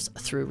 of course,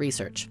 through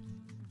research.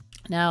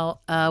 Now,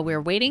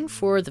 we're waiting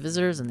for the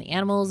visitors and the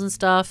animals and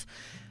stuff.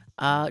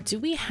 Do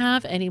we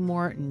have any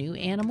more new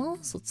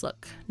animals? Let's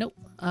look. Nope.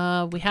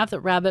 We have the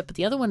rabbit, but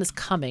the other one is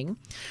coming.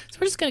 So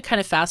we're just going to kind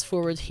of fast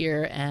forward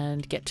here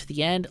and get to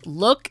the end.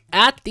 Look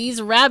at these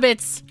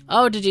rabbits.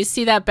 Oh, did you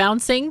see that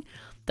bouncing?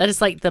 That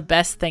is like the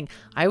best thing.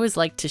 I always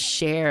like to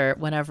share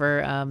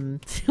whenever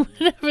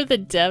whenever the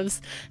devs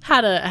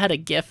had a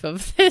GIF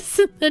of this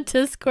in the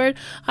Discord.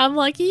 I'm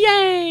like,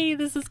 yay,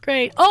 this is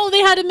great. Oh, they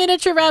had a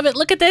miniature rabbit.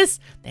 Look at this.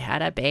 They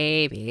had a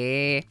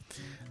baby.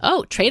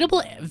 Oh,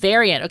 tradable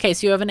variant. Okay,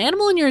 so you have an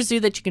animal in your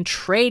zoo that you can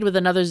trade with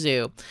another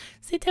zoo.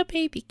 See that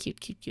baby? Cute,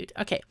 cute, cute.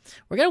 Okay,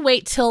 we're going to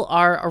wait till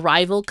our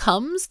arrival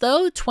comes,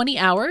 though. 20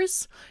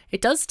 hours.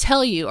 It does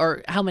tell you,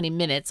 or how many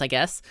minutes, I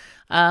guess.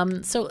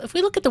 So if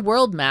we look at the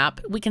world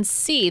map, we can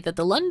see that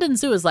the London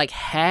Zoo is like,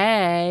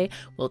 hey,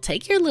 we'll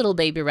take your little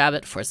baby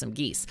rabbit for some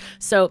geese.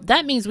 So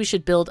that means we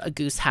should build a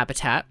goose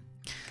habitat.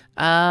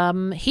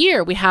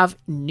 Here we have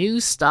new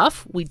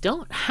stuff. We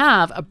don't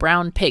have a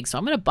brown pig, so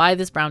I'm going to buy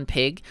this brown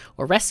pig,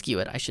 or rescue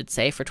it, I should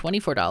say, for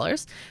 $24,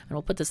 and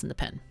we'll put this in the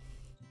pen.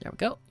 There we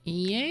go.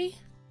 Yay.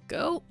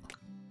 Go.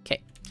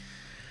 Okay.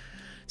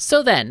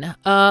 So then,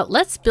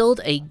 let's build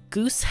a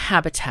goose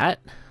habitat.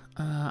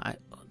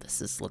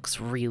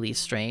 Looks really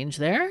strange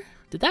there.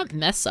 Did that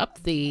mess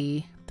up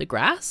the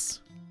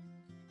grass?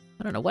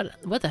 I don't know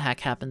what the heck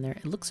happened there.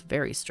 It looks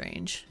very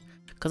strange.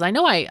 Because I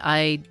know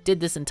I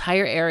did this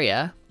entire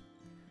area.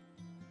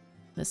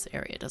 This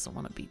area doesn't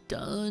want to be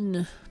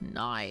done.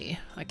 Nye.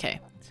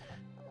 Okay.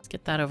 Let's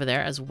get that over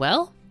there as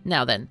well.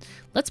 Now then,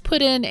 let's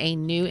put in a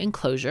new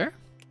enclosure.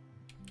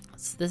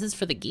 So this is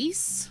for the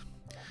geese.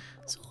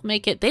 So we'll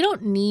make it, they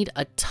don't need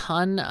a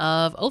ton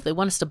of, oh, they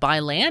want us to buy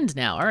land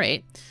now. All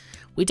right.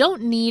 We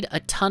don't need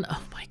a ton,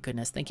 oh my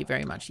goodness, thank you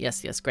very much.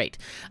 Yes, yes, great.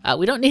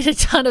 We don't need a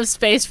ton of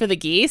space for the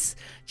geese,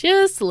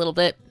 just a little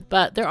bit,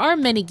 but there are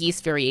many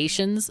geese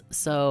variations,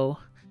 so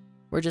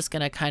we're just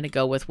gonna kind of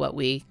go with what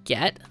we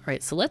get. All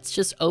right, so let's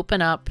just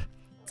open up,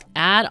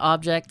 add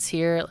objects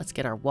here. Let's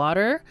get our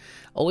water.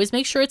 Always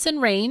make sure it's in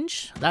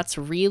range. That's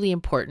really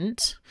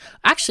important.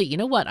 Actually, you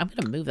know what? I'm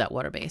gonna move that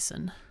water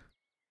basin.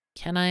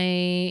 Can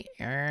I,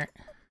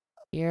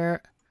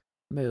 here,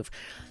 move.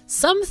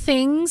 Some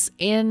things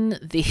in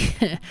the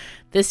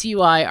this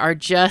UI are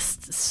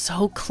just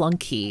so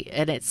clunky,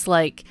 and it's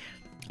like,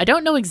 I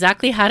don't know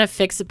exactly how to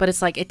fix it, but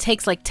it's like, it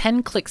takes like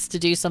 10 clicks to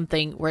do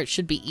something where it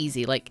should be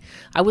easy. Like,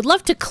 I would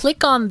love to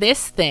click on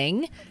this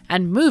thing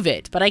and move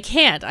it, but I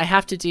can't. I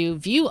have to do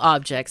view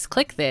objects,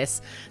 click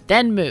this,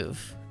 then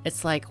move.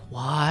 It's like,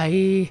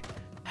 why?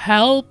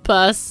 Help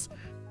us.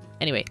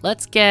 Anyway,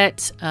 let's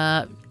get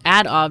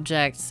add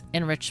objects,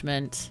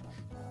 enrichment,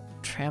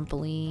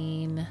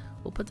 trampoline.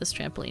 We'll put this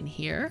trampoline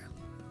here.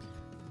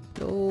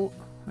 Go,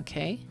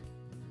 okay.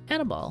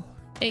 And a ball,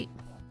 8.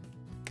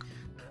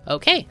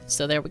 Okay,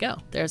 so there we go.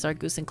 There's our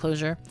goose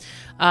enclosure.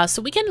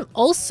 So we can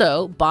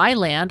also buy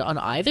land on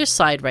either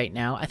side right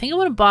now. I think I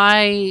want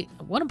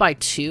to buy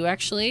 2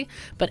 actually,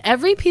 but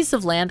every piece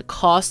of land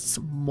costs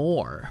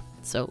more.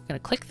 So I'm gonna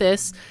click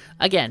this.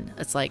 Again,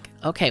 it's like,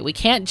 okay, we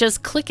can't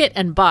just click it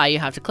and buy. You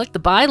have to click the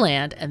buy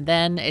land, and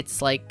then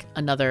it's like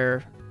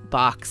another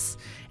box.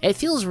 It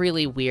feels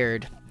really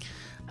weird.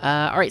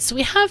 All right, so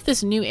we have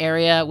this new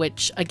area,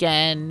 which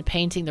again,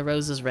 painting the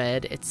roses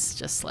red, it's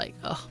just like,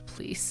 oh,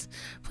 please,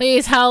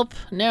 please help.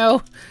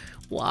 No,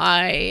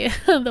 why?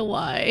 The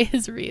why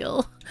is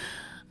real.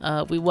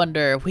 We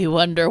wonder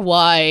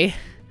why.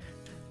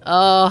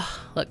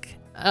 Oh, look.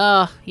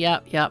 Oh,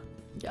 yep.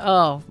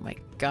 Oh my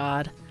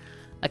God.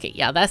 Okay,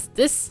 yeah,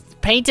 this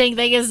painting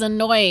thing is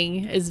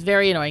annoying, is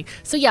very annoying.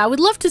 So yeah, I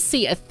would love to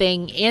see a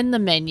thing in the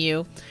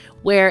menu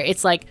where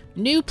it's like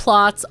new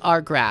plots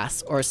are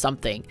grass or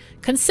something,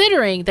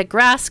 considering that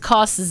grass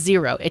costs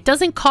 0. It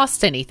doesn't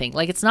cost anything.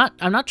 Like, it's not,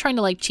 I'm not trying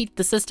to like cheat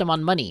the system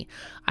on money.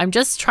 I'm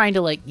just trying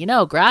to like, you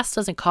know, grass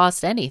doesn't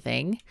cost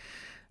anything.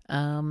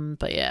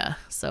 But yeah,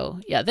 so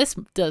yeah, this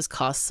does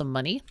cost some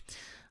money.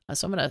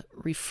 So I'm gonna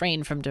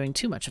refrain from doing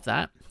too much of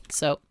that.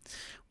 So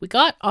we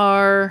got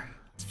our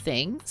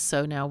thing.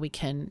 So now we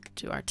can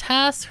do our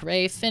task.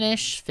 Hooray,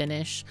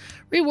 finish.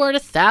 Reward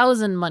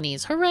 1,000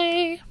 monies.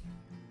 Hooray.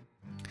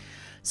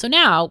 So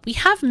now we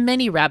have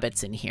many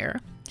rabbits in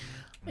here.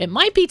 It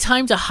might be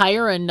time to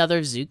hire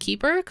another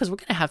zookeeper because we're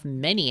going to have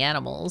many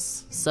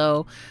animals.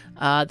 So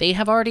they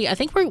have already, I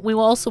think we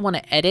also want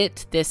to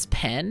edit this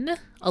pen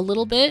a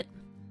little bit.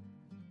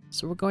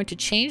 So we're going to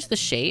change the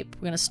shape.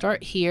 We're going to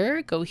start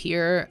here, go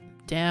here,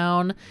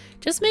 down.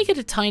 Just make it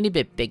a tiny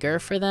bit bigger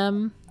for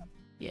them.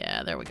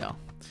 Yeah, there we go.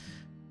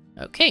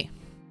 Okay.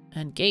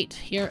 And gate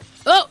here.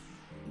 Oh!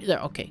 There,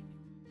 okay.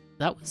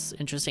 That was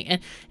interesting.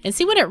 And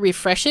see, when it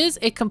refreshes,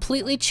 it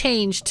completely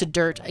changed to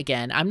dirt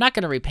again. I'm not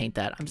going to repaint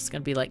that. I'm just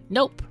going to be like,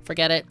 nope,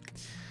 forget it.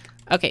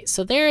 Okay,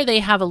 so there they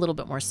have a little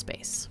bit more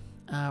space.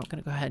 We're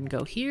going to go ahead and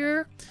go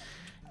here.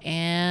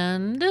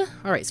 And,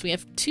 all right, so we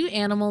have 2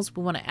 animals.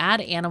 We want to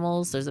add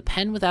animals. There's a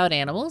pen without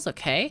animals.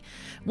 Okay.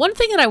 One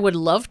thing that I would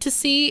love to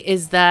see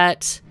is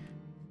that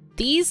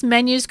these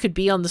menus could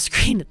be on the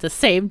screen at the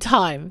same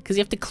time, because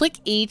you have to click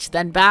each,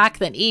 then back,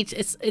 then each.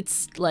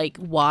 It's like,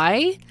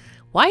 why?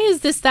 Why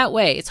is this that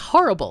way? It's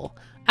horrible.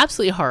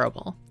 Absolutely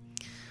horrible.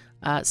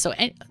 So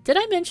did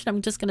I mention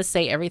I'm just going to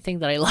say everything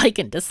that I like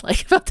and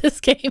dislike about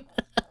this game?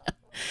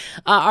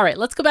 All right,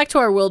 let's go back to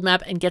our world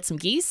map and get some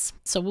geese.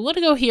 So we want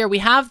to go here. We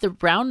have the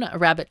brown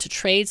rabbit to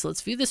trade. So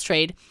let's view this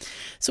trade.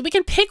 So we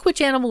can pick which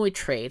animal we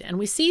trade, and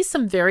we see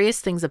some various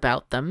things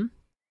about them.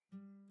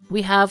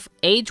 We have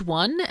age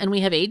 1 and we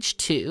have age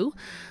 2.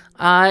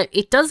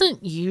 It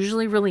doesn't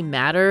usually really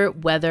matter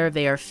whether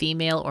they are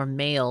female or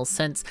male,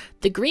 since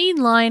the green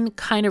line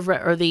kind of,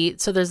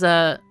 so there's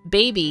a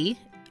baby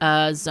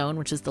zone,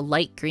 which is the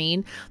light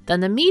green.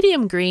 Then the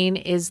medium green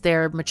is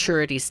their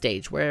maturity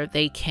stage, where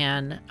they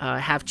can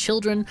have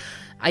children.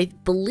 I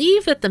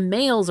believe that the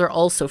males are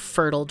also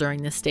fertile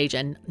during this stage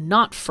and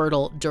not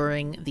fertile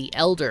during the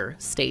elder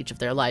stage of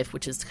their life,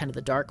 which is kind of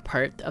the dark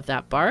part of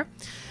that bar.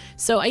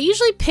 So I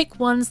usually pick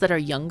ones that are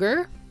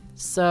younger.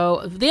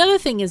 So the other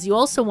thing is you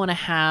also want to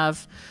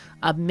have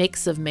a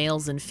mix of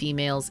males and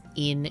females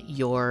in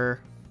your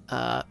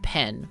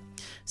pen.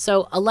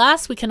 So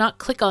alas, we cannot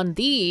click on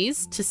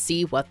these to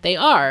see what they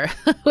are,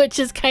 which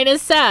is kind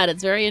of sad.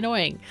 It's very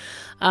annoying.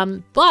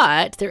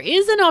 But there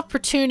is an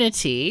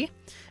opportunity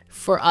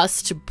for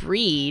us to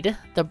breed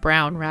the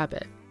brown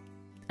rabbit.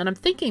 And I'm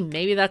thinking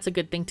maybe that's a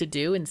good thing to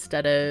do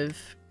instead of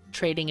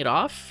trading it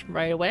off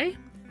right away.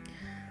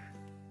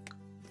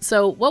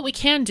 So what we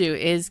can do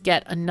is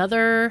get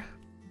another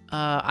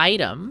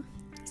item.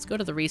 Let's go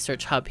to the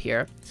research hub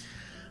here.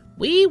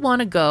 We want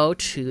to go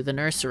to the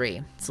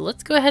nursery. So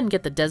let's go ahead and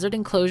get the desert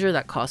enclosure.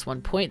 That costs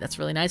 1 point. That's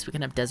really nice. We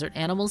can have desert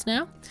animals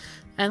now.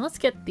 And let's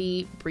get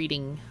the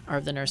breeding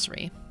of the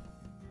nursery.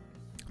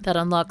 That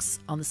unlocks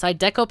on the side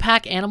deco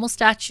pack, animal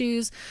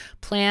statues,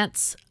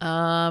 plants,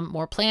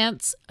 more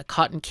plants, a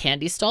cotton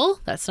candy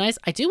stall. That's nice.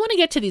 I do want to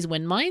get to these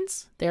wind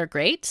mines. They're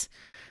great.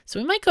 So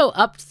we might go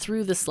up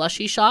through the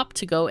slushy shop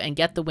to go and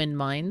get the wind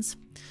mines.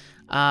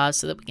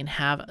 So that we can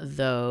have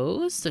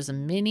those. There's a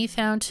mini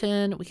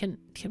fountain.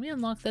 Can we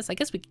unlock this? I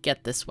guess we could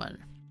get this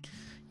one.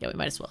 Yeah, we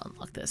might as well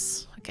unlock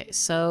this. Okay,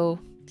 so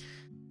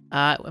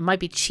it might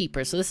be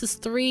cheaper. So this is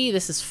 3,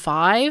 this is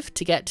 5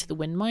 to get to the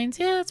wind mines.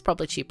 Yeah, it's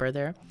probably cheaper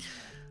there.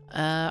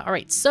 All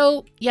right,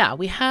 so yeah,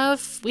 we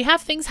have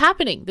things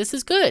happening. This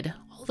is good.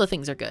 All the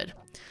things are good.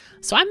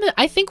 So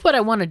I think what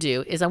I want to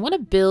do is I want to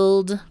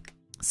build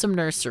some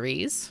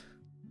nurseries,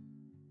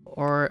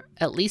 or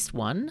at least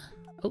one.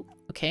 Oh,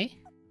 okay.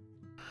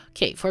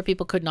 Okay, 4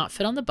 people could not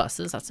fit on the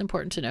buses. That's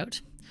important to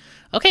note.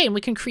 Okay, and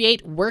we can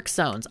create work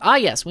zones. Ah,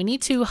 yes, we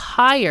need to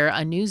hire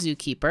a new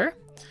zookeeper,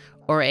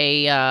 or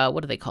a,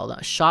 what do they call them?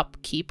 A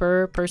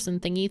shopkeeper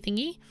person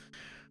thingy.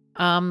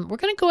 We're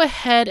going to go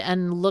ahead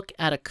and look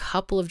at a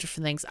couple of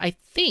different things. I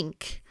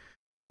think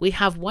we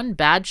have one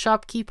bad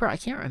shopkeeper. I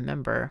can't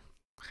remember.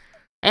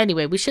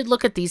 Anyway, we should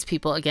look at these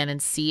people again and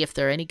see if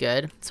they're any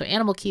good. So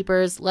animal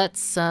keepers,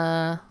 let's,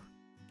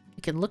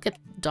 we can look at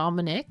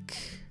Dominic.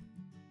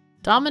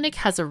 Dominic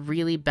has a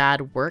really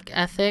bad work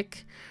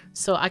ethic.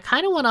 So I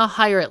kind of want to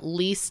hire at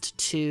least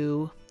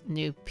 2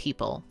 new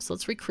people. So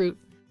let's recruit.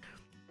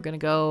 We're going to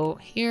go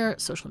here,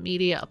 social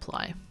media,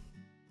 apply.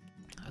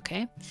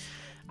 Okay.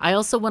 I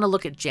also want to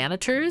look at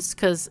janitors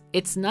because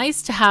it's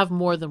nice to have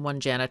more than one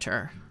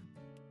janitor.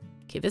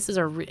 Okay, this is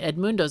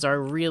Edmundo's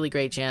our really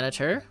great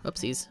janitor.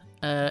 Oopsies.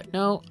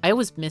 No, I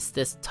always miss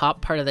this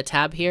top part of the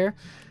tab here.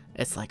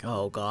 It's like,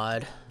 oh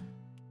God.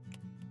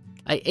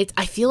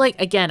 I feel like,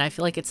 again, I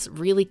feel like it's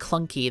really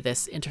clunky,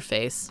 this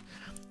interface.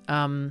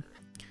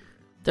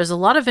 There's a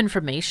lot of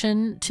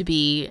information to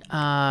be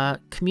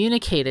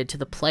communicated to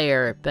the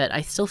player, but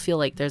I still feel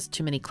like there's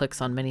too many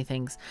clicks on many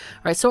things.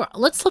 All right, so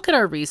let's look at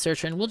our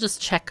research and we'll just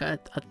check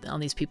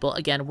on these people.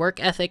 Again,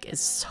 work ethic is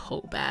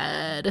so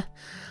bad.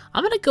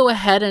 I'm going to go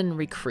ahead and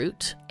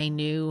recruit a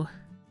new...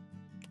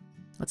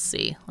 Let's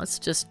see. Let's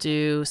just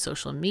do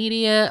social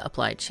media,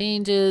 apply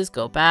changes,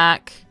 go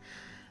back.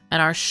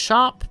 And our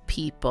shop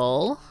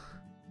people...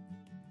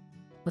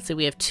 Let's see,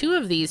 we have 2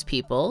 of these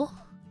people.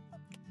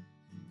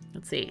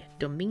 Let's see,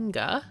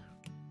 Dominga.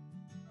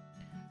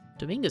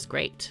 Dominga's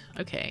great.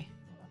 Okay.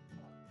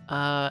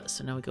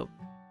 So now we go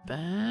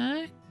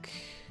back.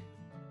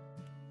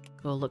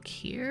 Go look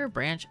here.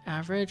 Branch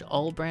average,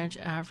 all branch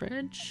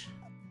average.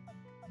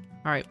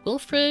 All right,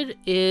 Wilfred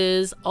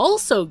is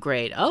also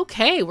great.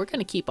 Okay, we're going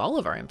to keep all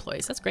of our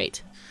employees. That's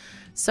great.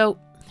 So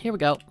here we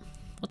go.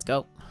 Let's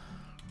go.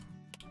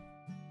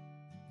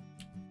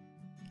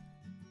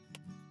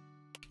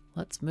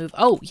 Let's move.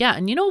 Oh, yeah.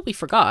 And you know what we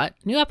forgot?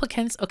 New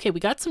applicants. Okay,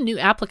 we got some new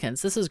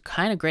applicants. This is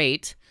kind of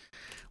great.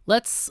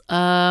 Let's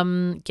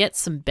get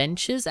some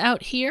benches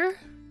out here.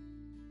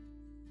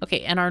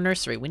 Okay, and our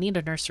nursery. We need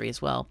a nursery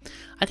as well.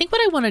 I think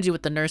what I want to do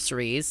with the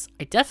nurseries,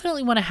 I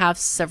definitely want to have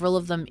several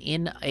of them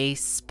in a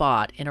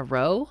spot, in a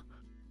row.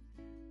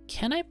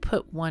 Can I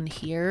put one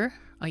here?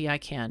 Oh, yeah, I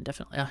can.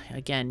 Definitely.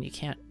 Again, you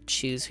can't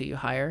choose who you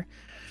hire.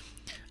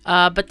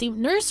 But the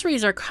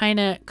nurseries are kind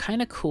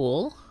of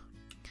cool.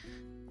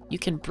 You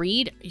can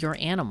breed your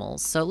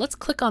animals. So let's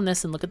click on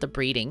this and look at the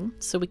breeding.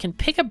 So we can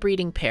pick a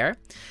breeding pair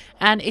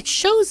and it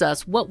shows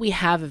us what we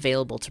have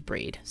available to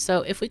breed.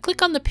 So if we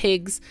click on the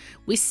pigs,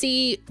 we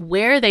see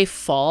where they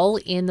fall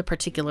in the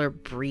particular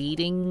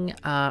breeding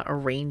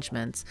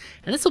arrangements.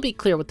 And this will be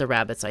clear with the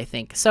rabbits, I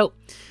think. So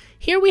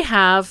here we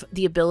have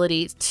the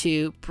ability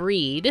to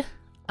breed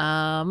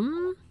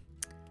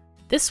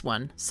this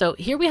one. So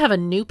here we have a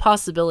new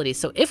possibility.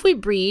 So if we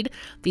breed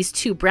these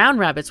 2 brown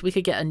rabbits, we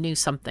could get a new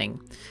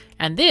something.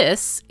 And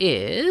this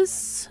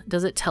is,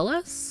 does it tell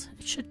us?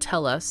 It should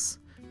tell us.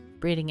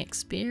 Breeding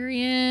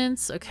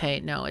experience. Okay,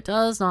 no, it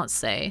does not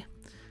say.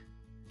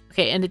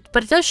 Okay,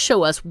 but it does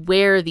show us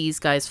where these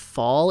guys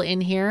fall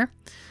in here.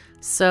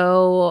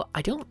 So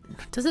I don't,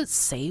 does it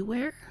say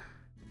where?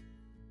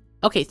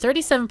 Okay,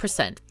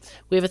 37%.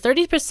 We have a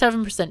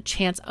 37%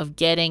 chance of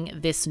getting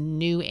this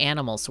new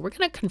animal. So we're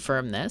going to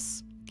confirm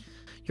this.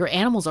 Your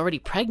animal's already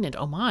pregnant.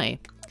 Oh my.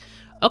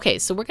 Okay,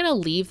 so we're going to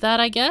leave that,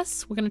 I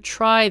guess. We're going to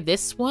try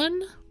this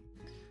one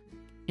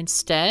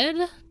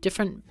instead.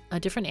 Different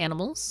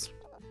animals.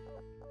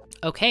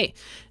 Okay,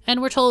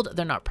 and we're told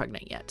they're not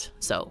pregnant yet.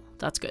 So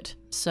that's good.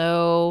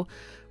 So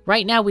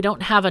right now we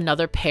don't have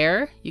another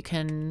pair. You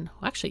can,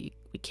 well, actually,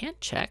 we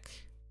can't check.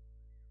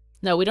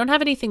 No, we don't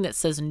have anything that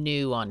says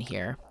new on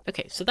here.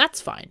 Okay, so that's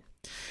fine.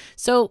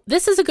 So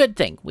this is a good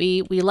thing.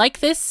 We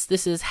like this.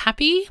 This is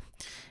happy.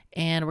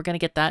 And we're going to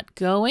get that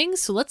going.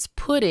 So let's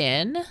put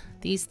in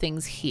these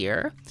things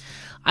here.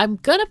 I'm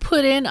going to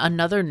put in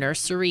another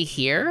nursery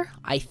here,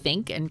 I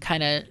think, and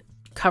kind of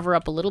cover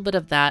up a little bit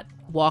of that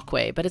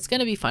walkway. But it's going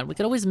to be fun. We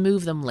could always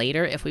move them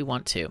later if we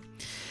want to.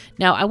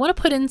 Now, I want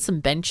to put in some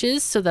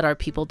benches so that our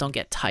people don't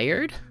get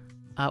tired.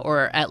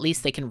 Or at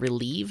least they can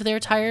relieve their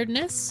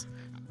tiredness.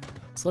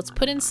 So let's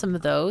put in some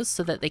of those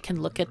so that they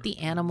can look at the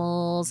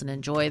animals and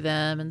enjoy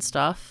them and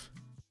stuff.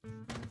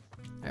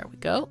 There we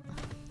go.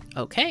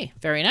 Okay,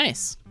 very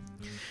nice.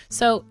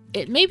 So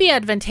it may be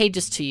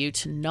advantageous to you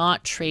to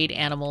not trade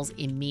animals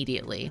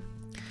immediately.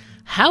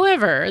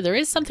 However, there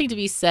is something to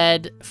be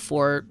said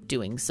for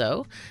doing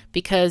so,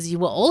 because you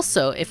will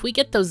also, if we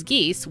get those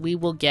geese, we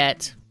will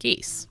get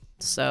geese.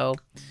 So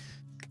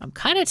I'm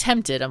kind of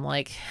tempted. I'm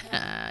like,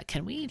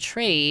 can we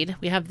trade?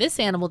 We have this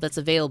animal that's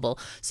available.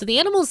 So the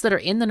animals that are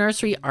in the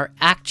nursery are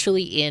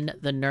actually in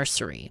the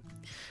nursery.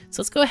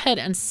 So let's go ahead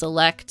and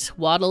select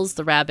Waddles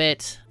the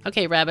rabbit.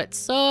 Okay, rabbit,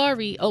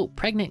 sorry. Oh,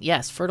 pregnant,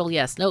 yes. Fertile,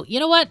 yes. No, you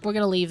know what? We're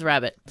going to leave the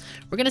rabbit.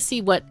 We're going to see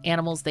what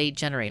animals they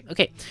generate.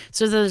 Okay,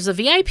 so there's a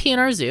VIP in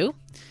our zoo.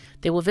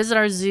 They will visit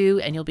our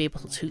zoo and you'll be able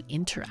to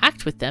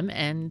interact with them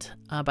and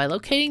by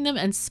locating them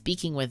and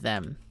speaking with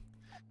them.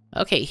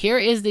 Okay, here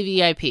is the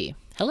VIP.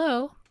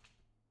 Hello.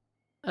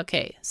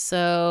 Okay,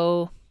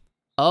 so...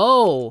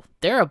 Oh,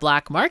 they're a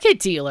black market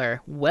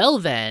dealer. Well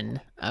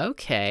then.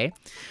 Okay.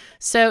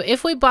 So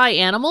if we buy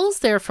animals,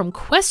 they're from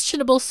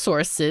questionable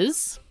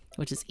sources,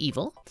 which is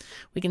evil.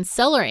 We can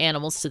sell our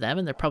animals to them,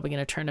 and they're probably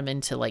going to turn them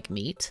into, like,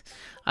 meat.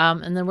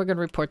 And then we're going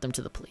to report them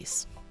to the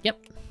police. Yep.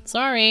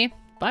 Sorry.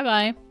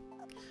 Bye-bye.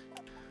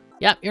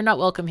 Yep, you're not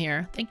welcome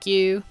here. Thank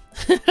you.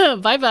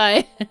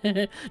 Bye-bye.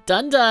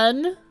 Done,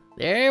 done.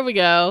 There we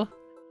go.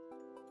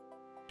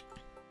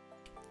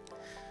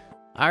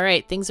 All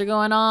right, things are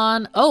going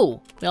on.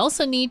 Oh, we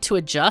also need to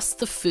adjust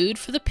the food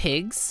for the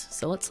pigs.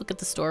 So let's look at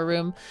the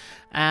storeroom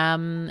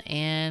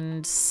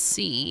and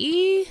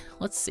see.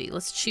 Let's see.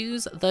 Let's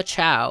choose the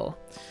chow.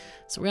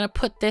 So we're going to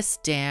put this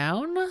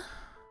down.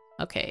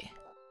 Okay.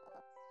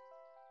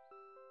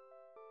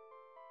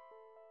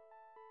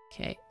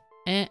 Okay.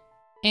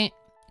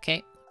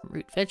 Okay.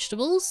 Root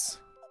vegetables.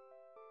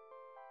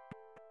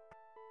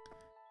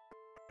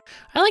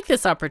 I like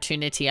this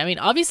opportunity. I mean,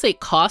 obviously it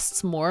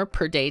costs more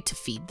per day to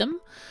feed them,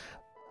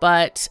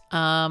 but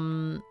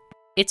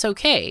it's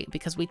okay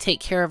because we take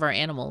care of our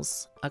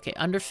animals. Okay,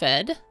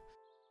 underfed,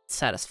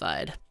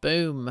 satisfied.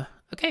 Boom.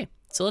 Okay,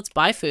 so let's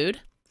buy food.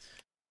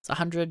 It's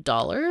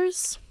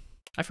 $100.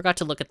 I forgot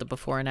to look at the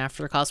before and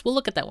after cost. We'll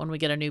look at that when we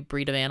get a new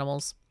breed of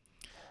animals.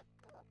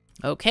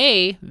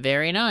 Okay,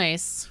 very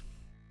nice.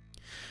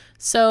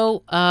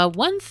 So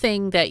one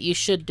thing that you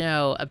should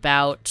know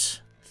about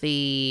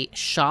the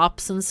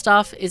shops and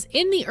stuff is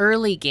in the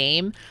early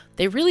game,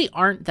 they really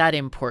aren't that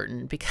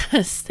important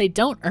because they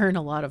don't earn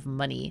a lot of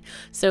money.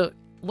 So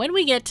when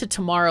we get to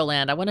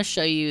Tomorrowland, I want to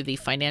show you the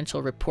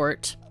financial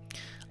report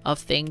of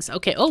things.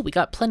 Okay, oh, we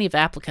got plenty of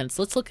applicants.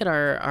 Let's look at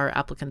our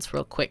applicants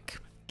real quick.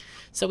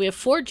 So we have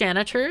 4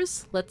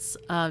 janitors. Let's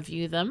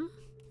view them.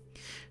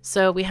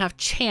 So we have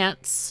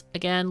Chance,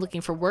 again,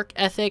 looking for work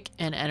ethic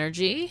and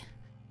energy.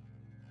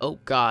 Oh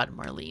God,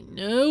 Marlene,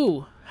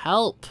 no,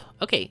 help.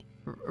 Okay.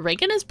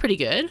 Reagan is pretty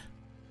good.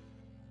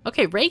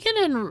 Okay, Reagan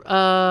and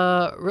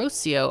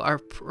Rocio are,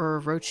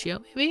 or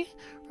Rocio maybe?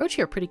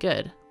 Rocio are pretty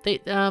good. They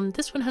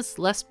this one has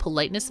less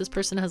politeness. This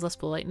person has less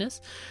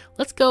politeness.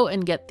 Let's go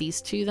and get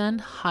these 2 then.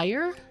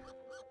 Hire?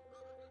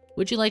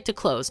 Would you like to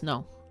close?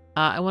 No.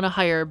 I want to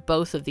hire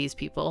both of these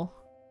people.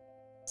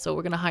 So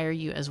we're going to hire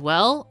you as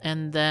well.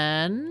 And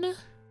then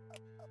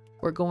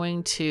we're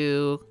going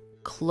to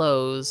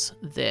close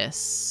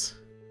this.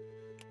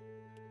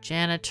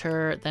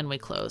 Janitor, then we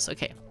close.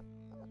 Okay.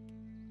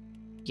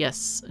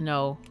 Yes,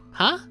 no.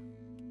 Huh?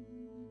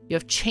 You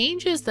have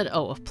changes that,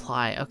 oh,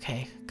 apply.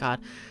 Okay, God.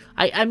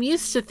 I'm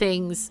used to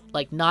things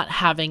like not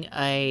having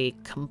a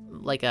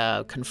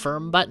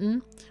confirm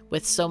button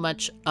with so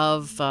much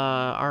of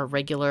our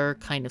regular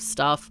kind of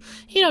stuff.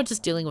 You know,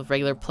 just dealing with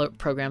regular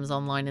programs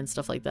online and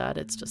stuff like that.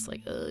 It's just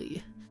like,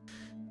 ugh.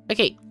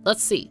 Okay,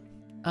 let's see.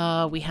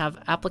 We have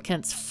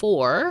applicants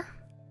for...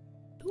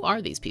 Who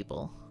are these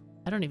people?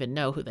 I don't even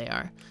know who they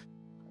are.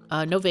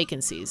 No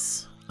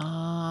vacancies.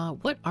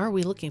 What are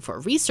we looking for?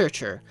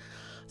 Researcher.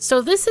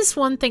 So this is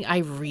one thing I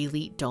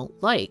really don't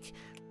like.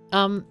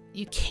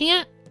 You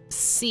can't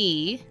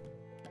see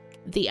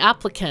the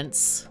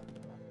applicants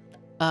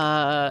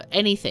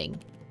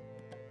anything.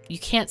 You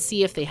can't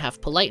see if they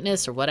have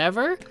politeness or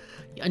whatever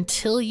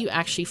until you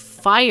actually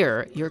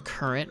fire your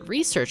current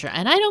researcher.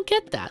 And I don't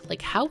get that.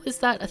 Like, how is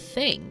that a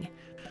thing?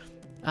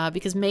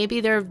 Because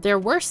maybe they're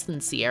worse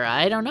than Sierra.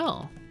 I don't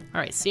know. All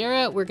right,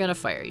 Sierra, we're gonna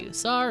fire you.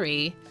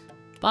 Sorry.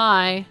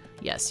 Bye.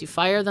 Yes, you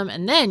fire them,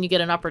 and then you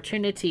get an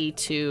opportunity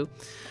to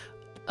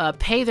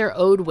pay their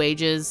owed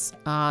wages,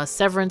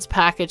 severance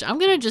package. I'm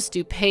going to just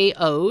do pay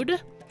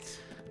owed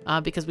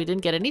because we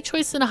didn't get any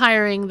choice in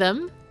hiring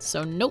them.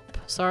 So nope,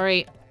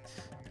 sorry.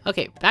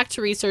 Okay, back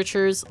to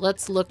researchers.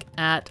 Let's look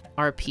at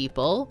our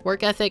people.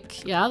 Work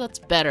ethic, yeah, that's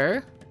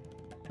better.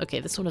 Okay,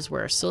 this one is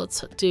worse. So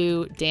let's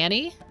do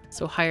Danny.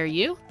 So hire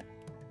you.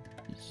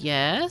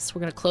 Yes, we're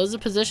going to close the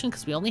position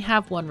because we only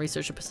have one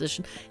researcher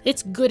position.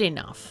 It's good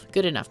enough.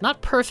 Good enough.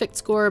 Not perfect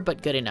score,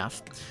 but good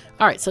enough.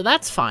 All right, so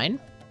that's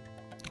fine.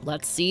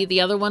 Let's see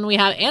the other one we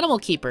have. Animal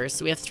keepers.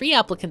 So we have 3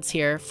 applicants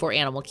here for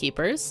animal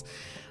keepers.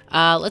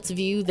 Let's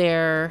view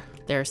their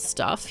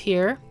stuff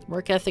here.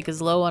 Work ethic is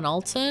low on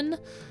Alton.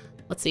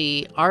 Let's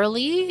see.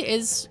 Arlie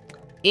is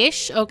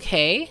ish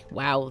okay.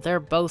 Wow,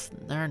 they're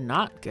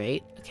not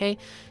great. Okay.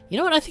 You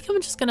know what? I think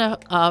I'm just going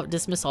to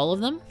dismiss all of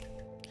them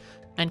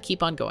and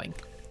keep on going.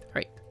 All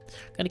right.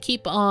 I'm going to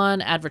keep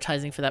on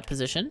advertising for that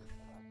position.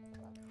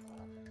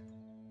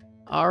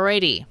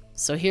 Alrighty.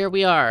 So here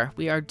we are.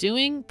 We are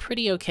doing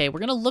pretty okay. We're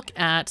going to look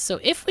at, so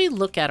if we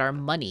look at our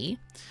money,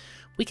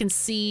 we can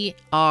see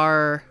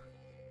our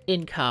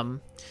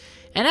income.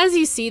 And as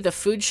you see, the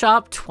food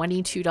shop,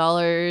 $22,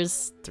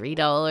 $3,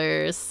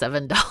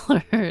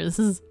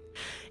 $7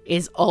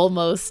 is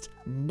almost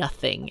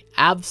nothing.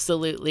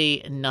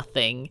 Absolutely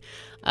nothing.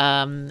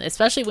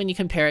 Especially when you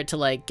compare it to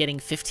like getting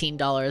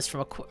 $15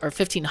 from or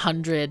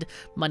 1,500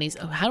 monies.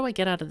 Oh, how do I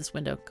get out of this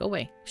window? Go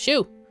away.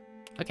 Shoo.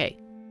 Okay.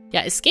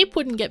 Yeah, escape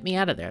wouldn't get me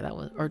out of there. That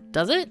was, or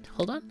does it?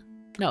 Hold on.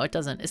 No, it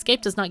doesn't.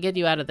 Escape does not get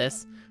you out of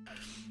this.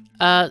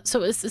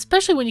 So it's,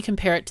 especially when you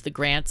compare it to the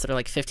grants that are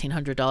like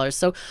 $1,500.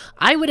 So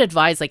I would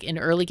advise, like in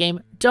early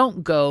game,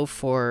 don't go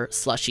for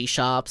slushy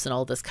shops and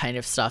all this kind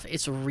of stuff.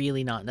 It's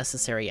really not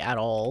necessary at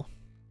all.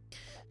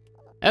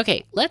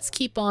 Okay, let's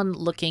keep on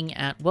looking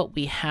at what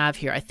we have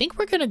here. I think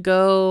we can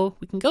go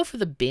for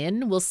the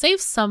bin. We'll save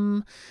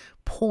some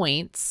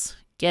points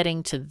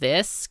getting to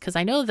this because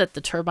I know that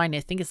the turbine,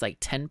 I think, is like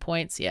 10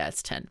 points. Yeah,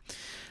 it's 10.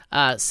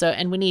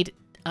 And we need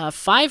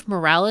 5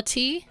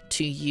 morality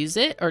to use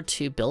it or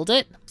to build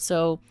it.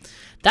 So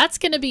that's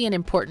going to be an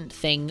important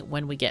thing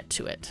when we get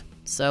to it.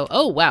 So,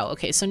 oh, wow.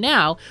 Okay, so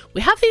now we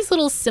have these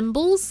little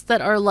symbols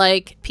that are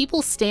like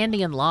people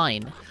standing in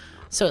line.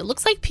 So it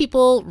looks like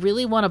people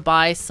really want to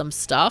buy some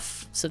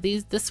stuff. So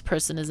this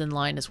person is in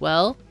line as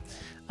well.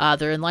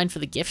 They're in line for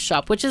the gift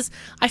shop, which is,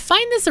 I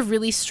find this a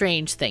really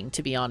strange thing,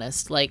 to be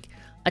honest. Like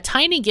a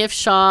tiny gift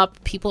shop,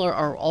 people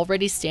are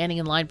already standing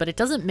in line, but it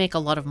doesn't make a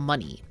lot of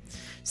money.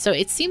 So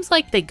it seems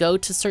like they go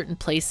to certain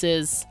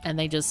places and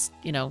they just,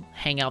 you know,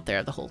 hang out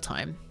there the whole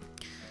time.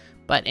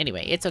 But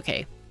anyway, it's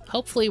okay.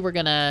 Hopefully we're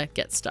gonna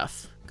get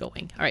stuff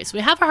going. All right, so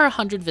we have our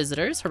 100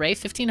 visitors. Hooray,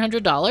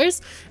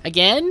 $1,500.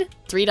 Again,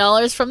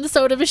 $3 from the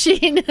soda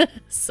machine.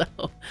 So,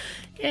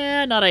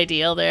 yeah, not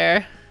ideal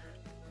there.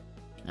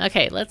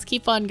 Okay, let's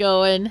keep on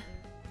going.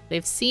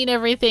 They've seen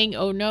everything.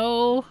 Oh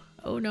no.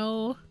 Oh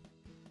no.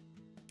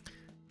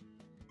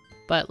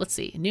 But let's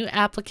see, new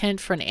applicant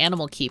for an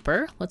animal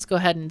keeper. Let's go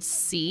ahead and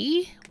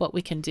see what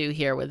we can do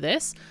here with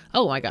this.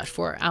 Oh my gosh,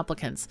 4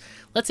 applicants.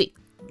 Let's see,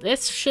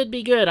 this should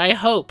be good, I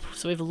hope.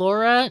 So we have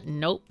Laura,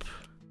 nope.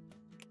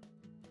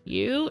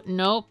 You,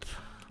 nope.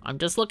 I'm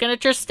just looking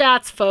at your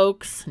stats,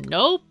 folks.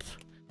 Nope.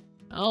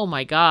 Oh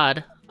my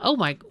God. Oh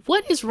my,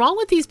 what is wrong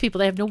with these people?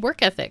 They have no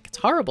work ethic. It's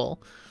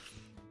horrible.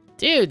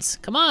 Dudes,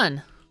 come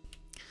on.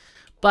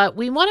 But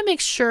we want to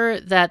make sure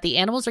that the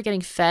animals are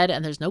getting fed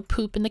and there's no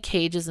poop in the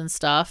cages and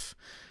stuff.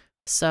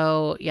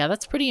 So yeah,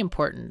 that's pretty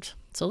important.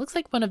 So it looks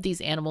like one of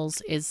these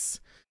animals is...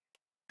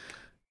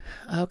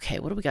 Okay,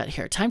 what do we got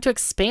here? Time to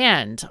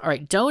expand. All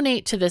right,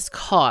 donate to this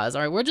cause.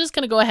 All right, we're just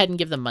going to go ahead and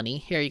give them money.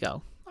 Here you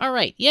go. All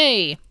right,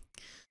 yay.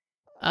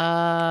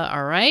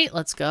 All right,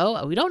 let's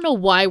go. We don't know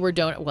why we're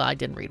donating. Well, I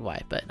didn't read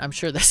why, but I'm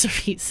sure there's a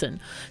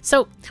reason.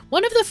 So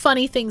one of the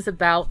funny things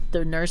about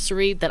the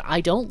nursery that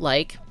I don't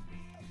like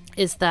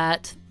is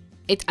that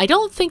I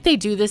don't think they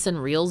do this in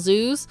real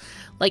zoos.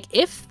 Like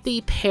if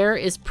the pair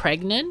is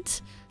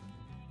pregnant,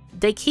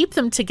 they keep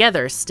them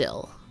together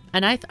still.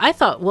 And I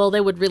thought, well,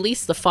 they would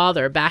release the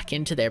father back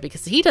into there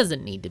because he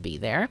doesn't need to be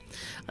there.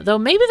 Though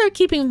maybe they're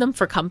keeping them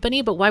for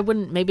company, but why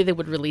wouldn't, maybe they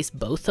would release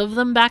both of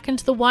them back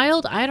into the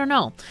wild? I don't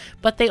know.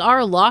 But they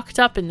are locked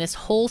up in this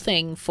whole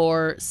thing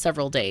for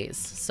several days.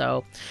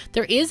 So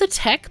there is a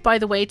tech, by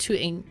the way,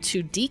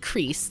 to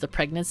decrease the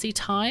pregnancy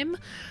time.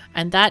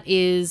 And that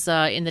is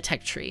in the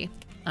tech tree.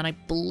 And I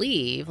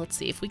believe, let's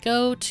see, if we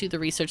go to the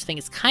research thing,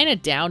 it's kind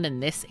of down in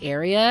this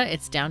area.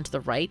 It's down to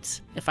the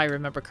right, if I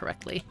remember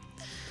correctly,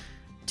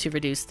 to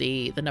reduce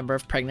the number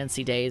of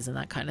pregnancy days and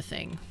that kind of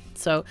thing.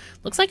 So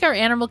looks like our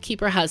animal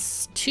keeper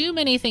has too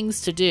many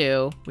things to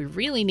do. We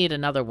really need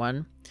another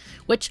one,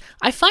 which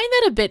I find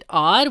that a bit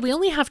odd. We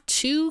only have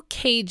 2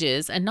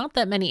 cages and not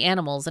that many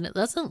animals, and it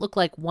doesn't look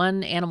like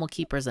 1 animal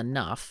keeper is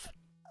enough.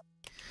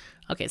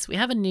 Okay, so we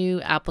have a new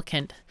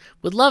applicant.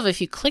 Would love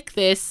if you click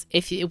this,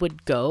 if it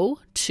would go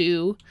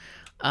to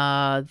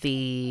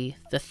the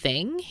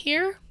thing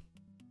here,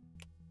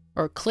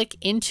 or click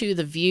into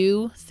the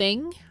view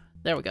thing.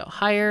 There we go.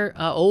 Hire.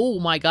 Oh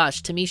my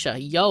gosh, Tamisha.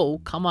 Yo,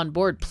 come on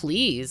board,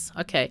 please.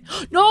 Okay.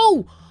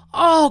 No!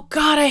 Oh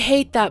God, I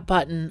hate that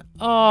button.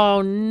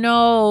 Oh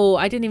no.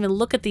 I didn't even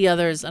look at the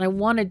others and I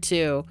wanted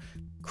to.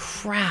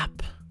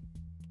 Crap.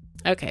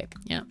 Okay.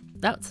 Yeah.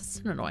 That's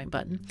an annoying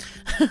button.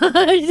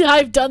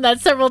 I've done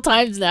that several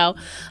times now.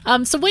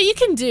 So what you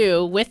can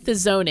do with the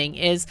zoning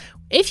is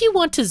if you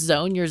want to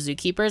zone your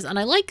zookeepers, and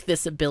I like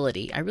this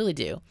ability, I really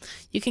do,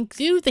 you can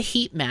do the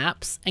heat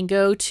maps and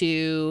go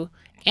to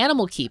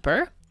Animal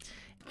Keeper,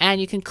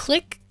 and you can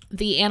click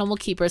the Animal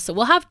Keeper. So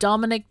we'll have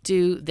Dominic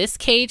do this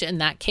cage and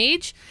that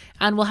cage,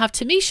 and we'll have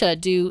Tamisha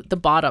do the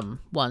bottom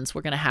ones.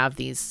 We're going to have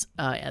these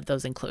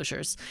those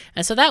enclosures,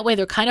 and so that way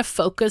they're kind of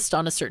focused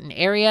on a certain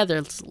area.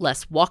 There's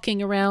less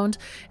walking around,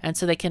 and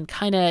so they can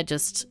kind of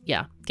just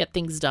get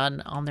things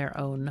done on their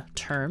own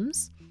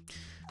terms.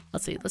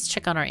 Let's see. Let's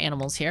check on our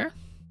animals here.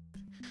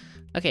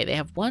 Okay, they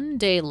have 1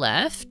 day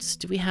left.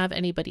 Do we have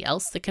anybody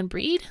else that can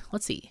breed?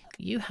 Let's see.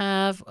 You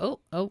have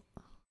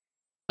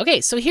Okay,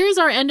 so here's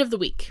our end of the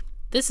week.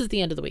 This is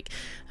the end of the week.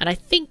 And I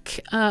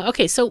think,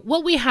 okay, so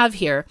what we have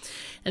here,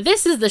 and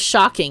this is the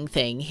shocking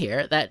thing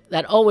here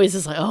that always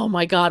is like, oh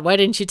my God, why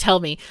didn't you tell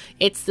me?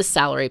 It's the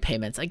salary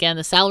payments. Again,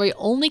 the salary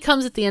only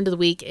comes at the end of the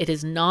week. It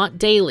is not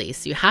daily.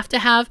 So you have to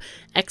have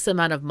X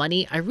amount of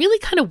money. I really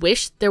kind of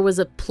wish there was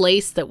a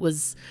place that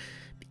was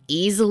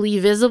easily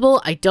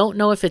visible. I don't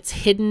know if it's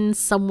hidden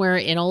somewhere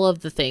in all of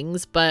the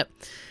things, but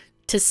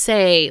to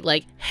say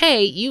like,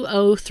 hey, you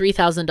owe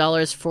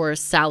 $3,000 for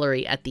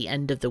salary at the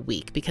end of the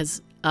week,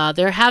 because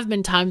there have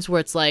been times where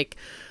it's like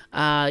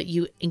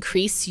you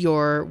increase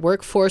your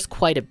workforce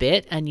quite a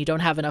bit and you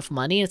don't have enough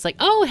money. It's like,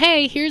 oh,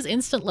 hey, here's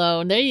instant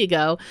loan. There you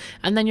go.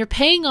 And then you're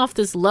paying off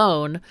this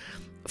loan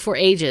for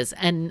ages.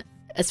 And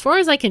as far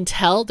as I can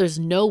tell, there's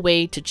no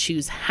way to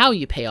choose how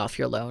you pay off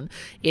your loan.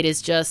 It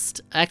is just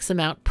X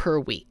amount per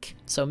week.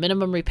 So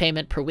minimum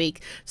repayment per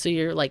week. So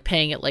you're like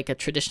paying it like a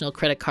traditional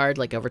credit card,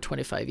 like over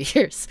 25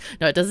 years.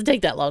 No, it doesn't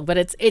take that long, but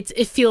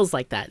it feels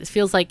like that. It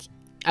feels like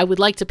I would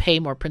like to pay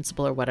more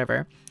principal or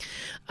whatever.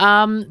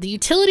 The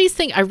utilities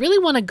thing, I really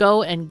want to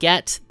go and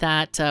get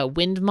that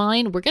wind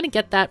mine. We're going to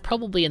get that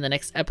probably in the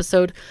next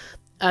episode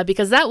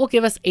because that will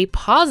give us a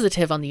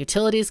positive on the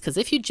utilities, because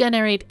if you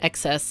generate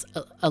excess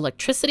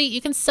electricity, you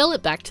can sell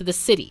it back to the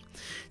city.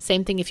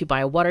 Same thing if you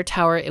buy a water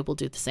tower, it will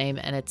do the same.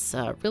 And it's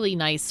really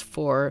nice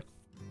for,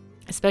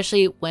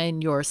 especially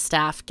when your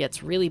staff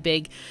gets really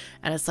big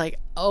and it's like,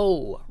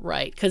 oh,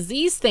 right. Because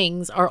these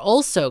things are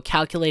also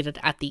calculated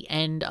at the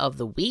end of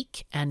the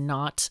week and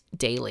not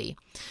daily.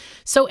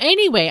 So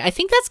anyway, I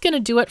think that's going to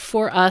do it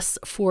for us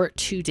for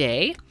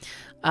today.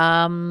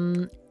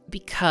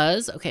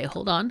 Because, okay,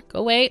 hold on, go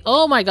away.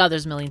 Oh my God,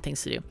 there's a million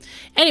things to do.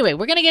 Anyway,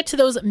 we're going to get to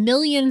those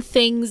million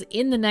things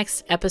in the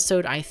next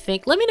episode, I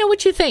think. Let me know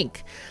what you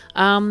think.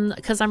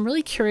 Because I'm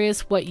really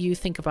curious what you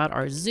think about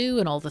our zoo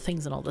and all the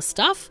things and all the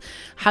stuff.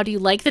 How do you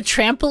like the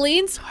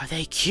trampolines? Are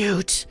they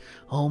cute?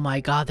 Oh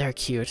my God, they're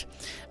cute.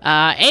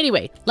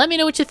 Anyway, let me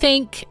know what you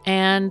think.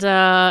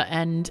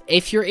 And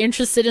if you're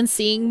interested in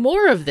seeing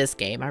more of this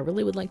game, I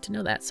really would like to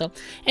know that. So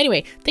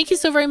anyway, thank you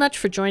so very much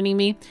for joining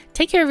me.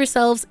 Take care of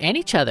yourselves and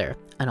each other,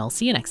 and I'll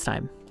see you next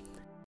time.